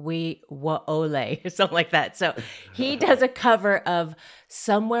Kamakawi Waole or something like that. So he does a cover of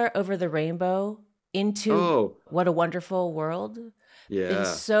 "Somewhere Over the Rainbow" into "What a Wonderful World." Yeah.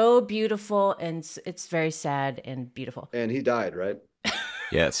 It's so beautiful, and it's very sad and beautiful. And he died, right?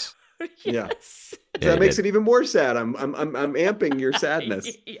 Yes. Yeah. That makes it even more sad. I'm amping your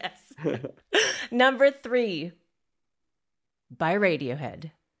sadness. Yes. Number 3 by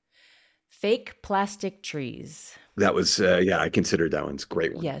Radiohead, "Fake Plastic Trees." That was I considered that one's a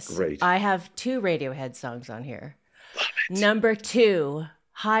great one. Yes. Great. I have 2 Radiohead songs on here. Number 2,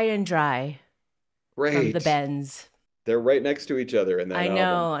 "High and Dry" from the Bends. They're right next to each other in that album. I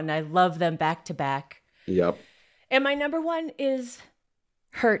know, and I love them back to back. Yep. And my number 1 is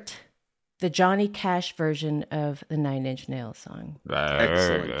 "Hurt," the Johnny Cash version of the 9 Inch Nails song.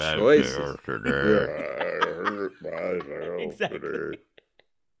 Excellent choice. Exactly.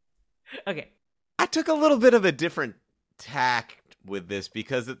 Okay. I took a little bit of a different tack with this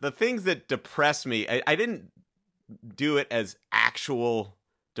because the things that depress me, I didn't do it as actual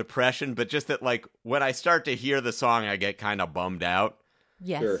depression, but just that, like, when I start to hear the song, I get kind of bummed out.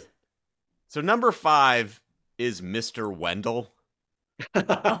 Yes. Sure. So number 5 is Mr. Wendell.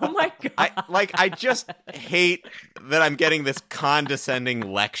 Oh my God. I just hate that I'm getting this condescending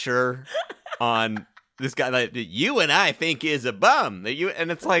lecture on this guy that you and I think is a bum.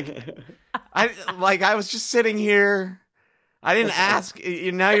 And it's like, I was just sitting here. I didn't ask.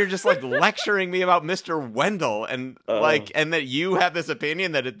 Now you're just like lecturing me about Mr. Wendell and and that you have this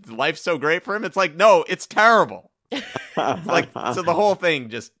opinion that life's so great for him. It's like, no, it's terrible. It's like, so the whole thing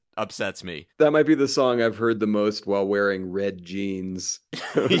just upsets me. That might be the song I've heard the most while wearing red jeans.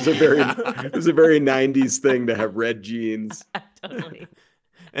 It was a very 90s thing to have red jeans. Totally.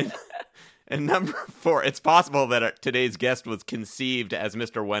 And number 4, it's possible that today's guest was conceived as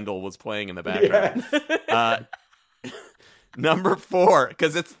Mr. Wendell was playing in the background. Yeah. Number 4,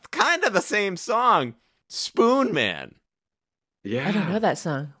 because it's kind of the same song, "Spoon Man." Yeah, I don't know that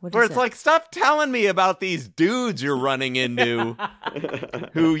song. Where it's like, stop telling me about these dudes you're running into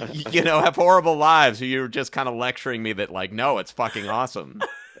who, have horrible lives, who you're just kind of lecturing me that, like, no, it's fucking awesome.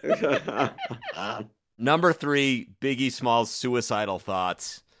 Number 3, Biggie Smalls' "Suicidal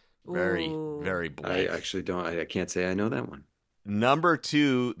Thoughts." Very, very blank. I actually don't. I can't say I know that one. Number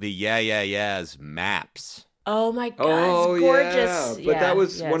 2, the Yeah Yeah Yeahs' "Maps." Oh my God, it's gorgeous. Yeah, but that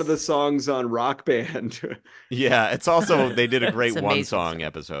was one of the songs on Rock Band. Yeah, it's also, they did a great One Song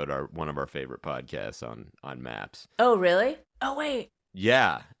episode, one of our favorite podcasts on Maps. Oh, really? Oh, wait.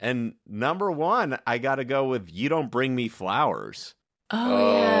 Yeah, and number 1, I got to go with "You Don't Bring Me Flowers."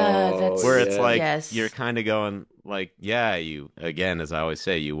 Oh, yeah. That's where it's like, you're kind of going like, yeah, you, again, as I always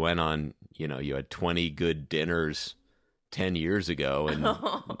say, you went on, you had 20 good dinners 10 years ago and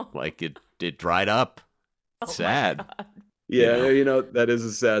like it dried up. Sad. Yeah, that is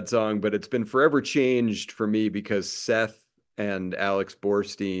a sad song, but it's been forever changed for me because Seth and Alex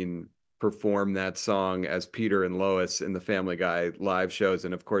Borstein perform that song as Peter and Lois in the Family Guy live shows.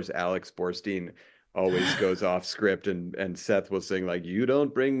 And of course, Alex Borstein always goes off script and Seth will sing like, "You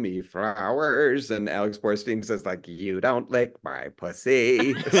don't bring me flowers," and Alex Borstein says like, "You don't lick my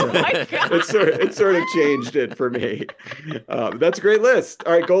pussy." So oh my God. It sort of changed it for me. That's a great list.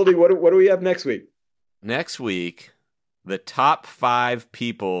 All right, Goldie, what do we have next week? Next week, the top 5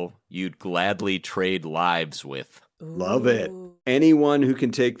 people you'd gladly trade lives with. Love it. Anyone who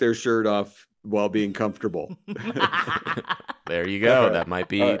can take their shirt off while being comfortable. There you go. Right.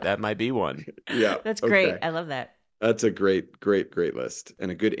 That might be one. Yeah. That's great. I love that. That's a great list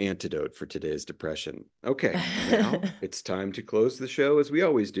and a good antidote for today's depression. Okay, now it's time to close the show as we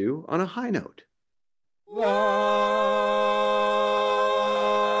always do on a high note.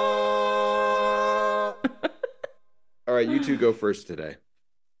 All right, you two go first today.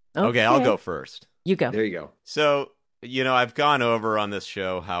 Okay, I'll go first. You go. There you go. So, I've gone over on this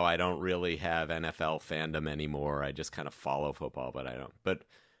show how I don't really have NFL fandom anymore. I just kind of follow football, but I don't. But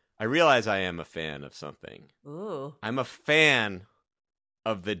I realize I am a fan of something. Ooh. I'm a fan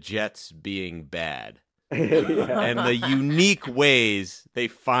of the Jets being bad. Yeah. And the unique ways they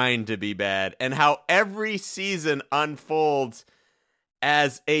find to be bad, and how every season unfolds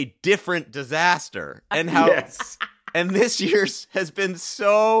as a different disaster. And how and this year's has been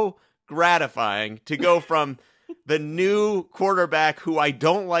so gratifying to go from the new quarterback, who I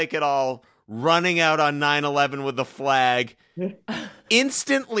don't like at all, running out on 9/11 with the flag,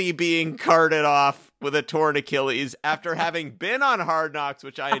 instantly being carted off with a torn Achilles after having been on Hard Knocks,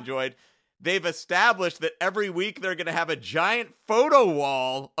 which I enjoyed. They've established that every week they're going to have a giant photo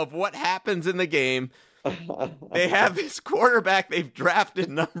wall of what happens in the game. They have this quarterback they've drafted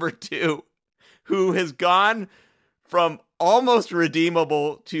number 2, who has gone from almost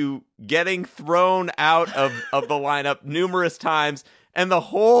redeemable to getting thrown out of the lineup numerous times. And the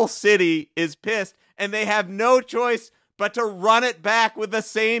whole city is pissed. And they have no choice but to run it back with the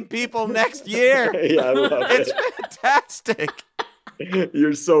same people next year. Yeah, I love it. It's fantastic.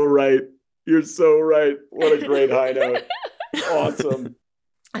 You're so right. You're so right. What a great high note. Awesome.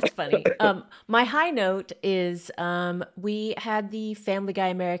 That's funny. My high note is we had the Family Guy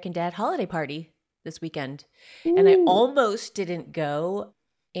American Dad holiday party this weekend. Ooh. And I almost didn't go.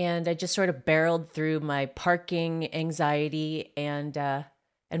 And I just sort of barreled through my parking anxiety and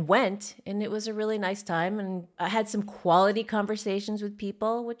went. And it was a really nice time. And I had some quality conversations with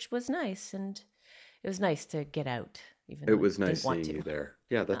people, which was nice. And it was nice to get out. It was nice seeing you there.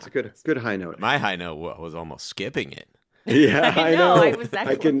 Yeah, that's a good high note. My high note was almost skipping it. Yeah, I know.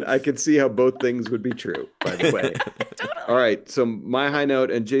 I can see how both things would be true, by the way. Totally. All right, so my high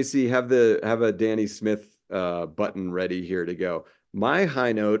note, and JC, have a Danny Smith button ready here to go. My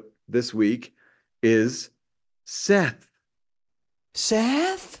high note this week is Seth.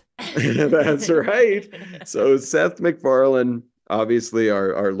 Seth? That's right. So Seth MacFarlane, obviously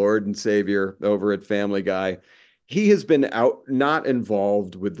our Lord and Savior over at Family Guy. He has been not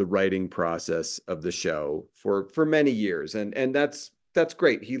involved with the writing process of the show for many years. And that's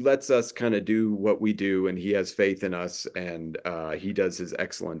great. He lets us kind of do what we do, and he has faith in us, and he does his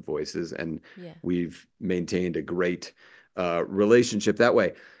excellent voices. And we've maintained a great relationship that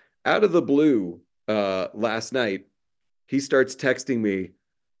way. Out of the blue, last night, he starts texting me.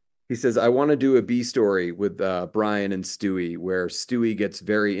 He says, I want to do a B story with Brian and Stewie, where Stewie gets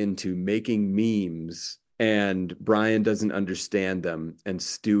very into making memes and Brian doesn't understand them, and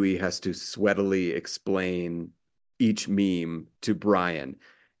Stewie has to sweatily explain each meme to Brian.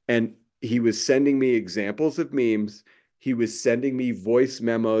 And he was sending me examples of memes. He was sending me voice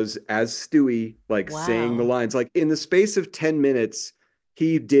memos as Stewie, saying the lines. Like, in the space of 10 minutes,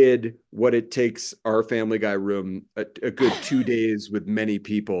 he did what it takes our Family Guy room a good 2 days with many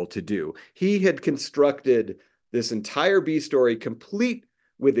people to do. He had constructed this entire B story complete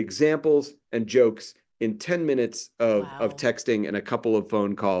with examples and jokes in 10 minutes of texting and a couple of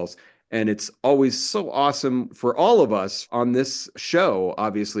phone calls. And it's always so awesome for all of us on this show,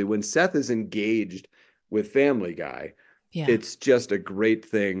 obviously, when Seth is engaged with Family Guy. Yeah. It's just a great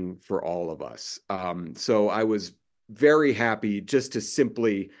thing for all of us. So I was very happy just to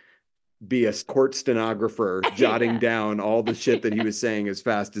simply be a court stenographer, jotting down all the shit that he was saying as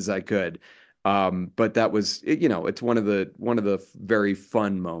fast as I could. But that was, it's one of the very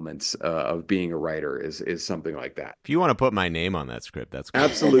fun moments of being a writer is something like that. If you want to put my name on that script, that's cool.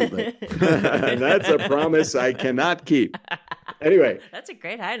 Absolutely. That's a promise I cannot keep. Anyway, that's a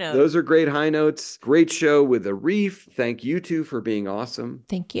great high note. Those are great high notes. Great show with Arif. Thank you two for being awesome.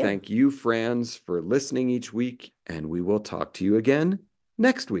 Thank you. Thank you, Franz, for listening each week. And we will talk to you again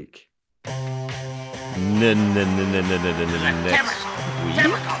next week. That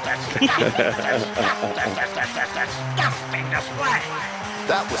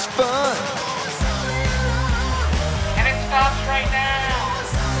was fun. And it stops right now.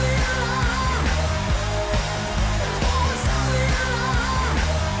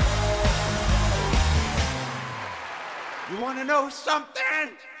 You want to know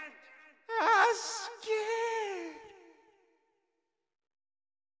something? Ask it.